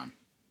been gone.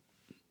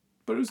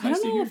 But it was nice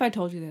to hear. I don't know if I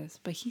told you this,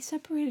 but he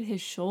separated his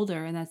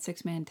shoulder in that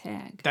 6-man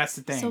tag. That's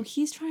the thing. So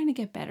he's trying to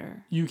get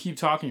better. You keep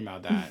talking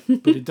about that,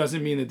 but it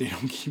doesn't mean that they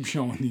don't keep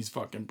showing these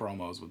fucking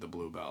promos with the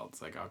blue belt.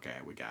 It's like, okay,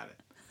 we got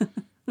it.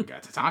 We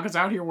got Tatanka's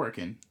out here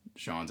working.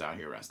 Sean's out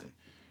here resting.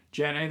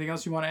 Jen, anything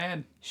else you want to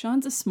add?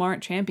 Sean's a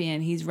smart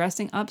champion. He's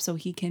resting up so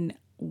he can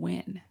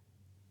win.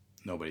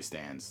 Nobody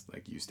stands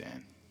like you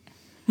stand.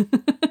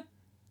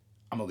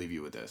 I'm going to leave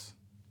you with this.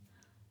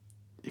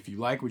 If you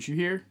like what you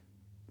hear,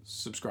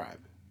 subscribe.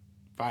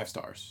 5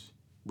 stars.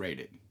 Rate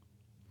it.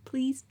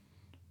 Please.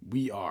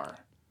 We are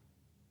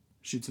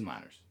Shoots and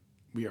Ladders.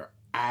 We are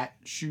at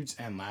Shoots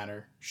and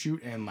Ladder.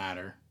 Shoot and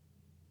Ladder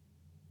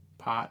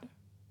Pod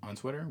on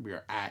Twitter. We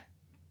are at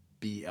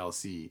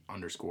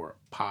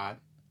BLC_pod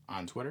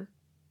on Twitter.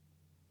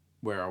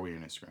 Where are we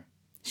on Instagram?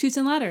 Shoots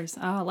and Ladders.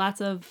 Lots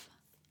of,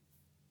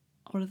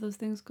 what are those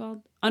things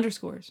called?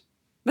 Underscores.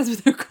 That's what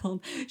they're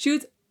called.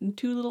 Shoots,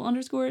 2 little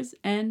underscores,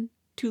 and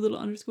 2 little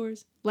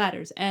underscores.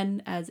 Ladders.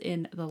 N as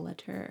in the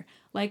letter.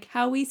 Like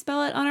how we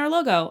spell it on our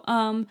logo.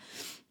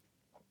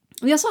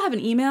 We also have an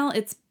email.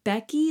 It's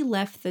Becky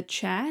left the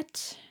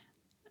chat.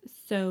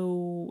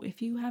 So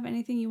if you have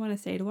anything you want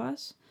to say to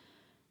us,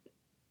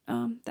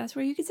 that's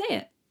where you can say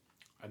it.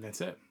 And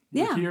that's it.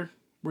 Yeah. We're here.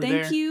 We're Thank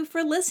there. you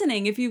for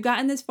listening. If you've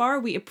gotten this far,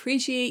 we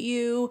appreciate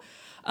you.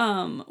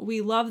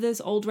 We love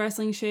this old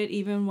wrestling shit,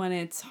 even when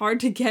it's hard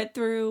to get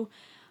through.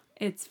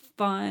 It's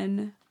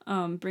fun,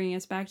 bringing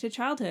us back to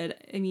childhood.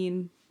 I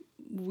mean,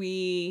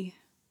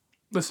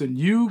 Listen,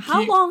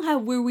 How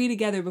long were we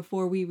together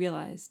before you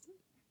realized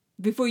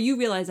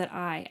that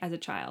I, as a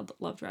child,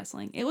 loved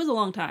wrestling? It was a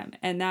long time.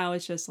 And now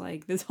it's just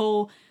like this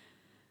whole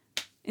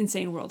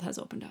insane world has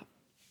opened up.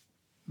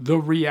 The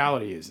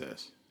reality is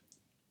this.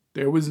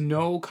 There was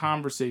no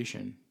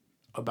conversation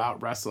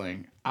about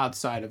wrestling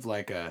outside of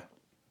like a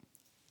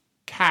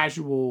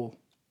casual...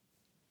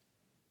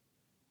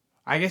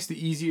 I guess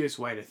the easiest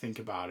way to think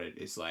about it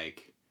is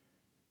like,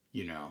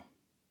 you know,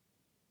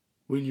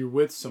 when you're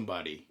with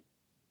somebody,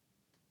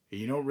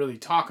 you don't really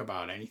talk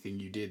about anything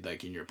you did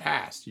like in your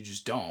past. You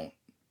just don't.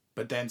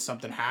 But then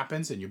something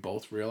happens and you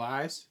both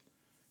realize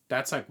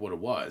that's like what it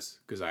was.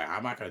 Because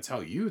I'm not going to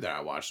tell you that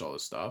I watched all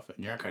this stuff, and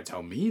you're not going to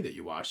tell me that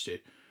you watched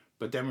it.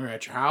 But then we were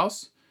at your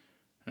house,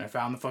 and I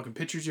found the fucking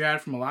pictures you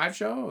had from a live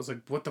show. I was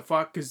like, what the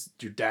fuck? Because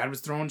your dad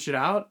was throwing shit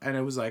out. And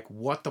it was like,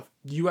 what the...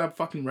 You have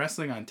fucking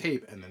wrestling on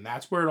tape. And then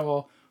that's where it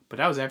all... But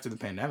that was after the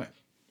pandemic.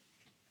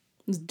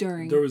 It was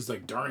during. There was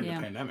like during the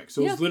pandemic.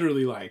 So it was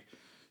literally like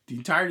the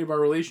entirety of our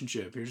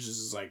relationship. Here's just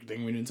this like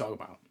thing we didn't talk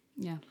about.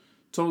 Yeah.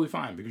 Totally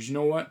fine. Because you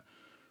know what?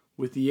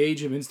 With the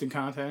age of instant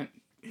content,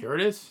 here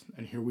it is.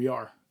 And here we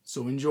are.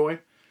 So enjoy.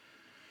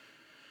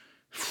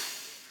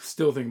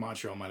 Still think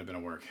Montreal might have been a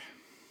work.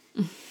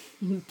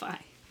 Bye.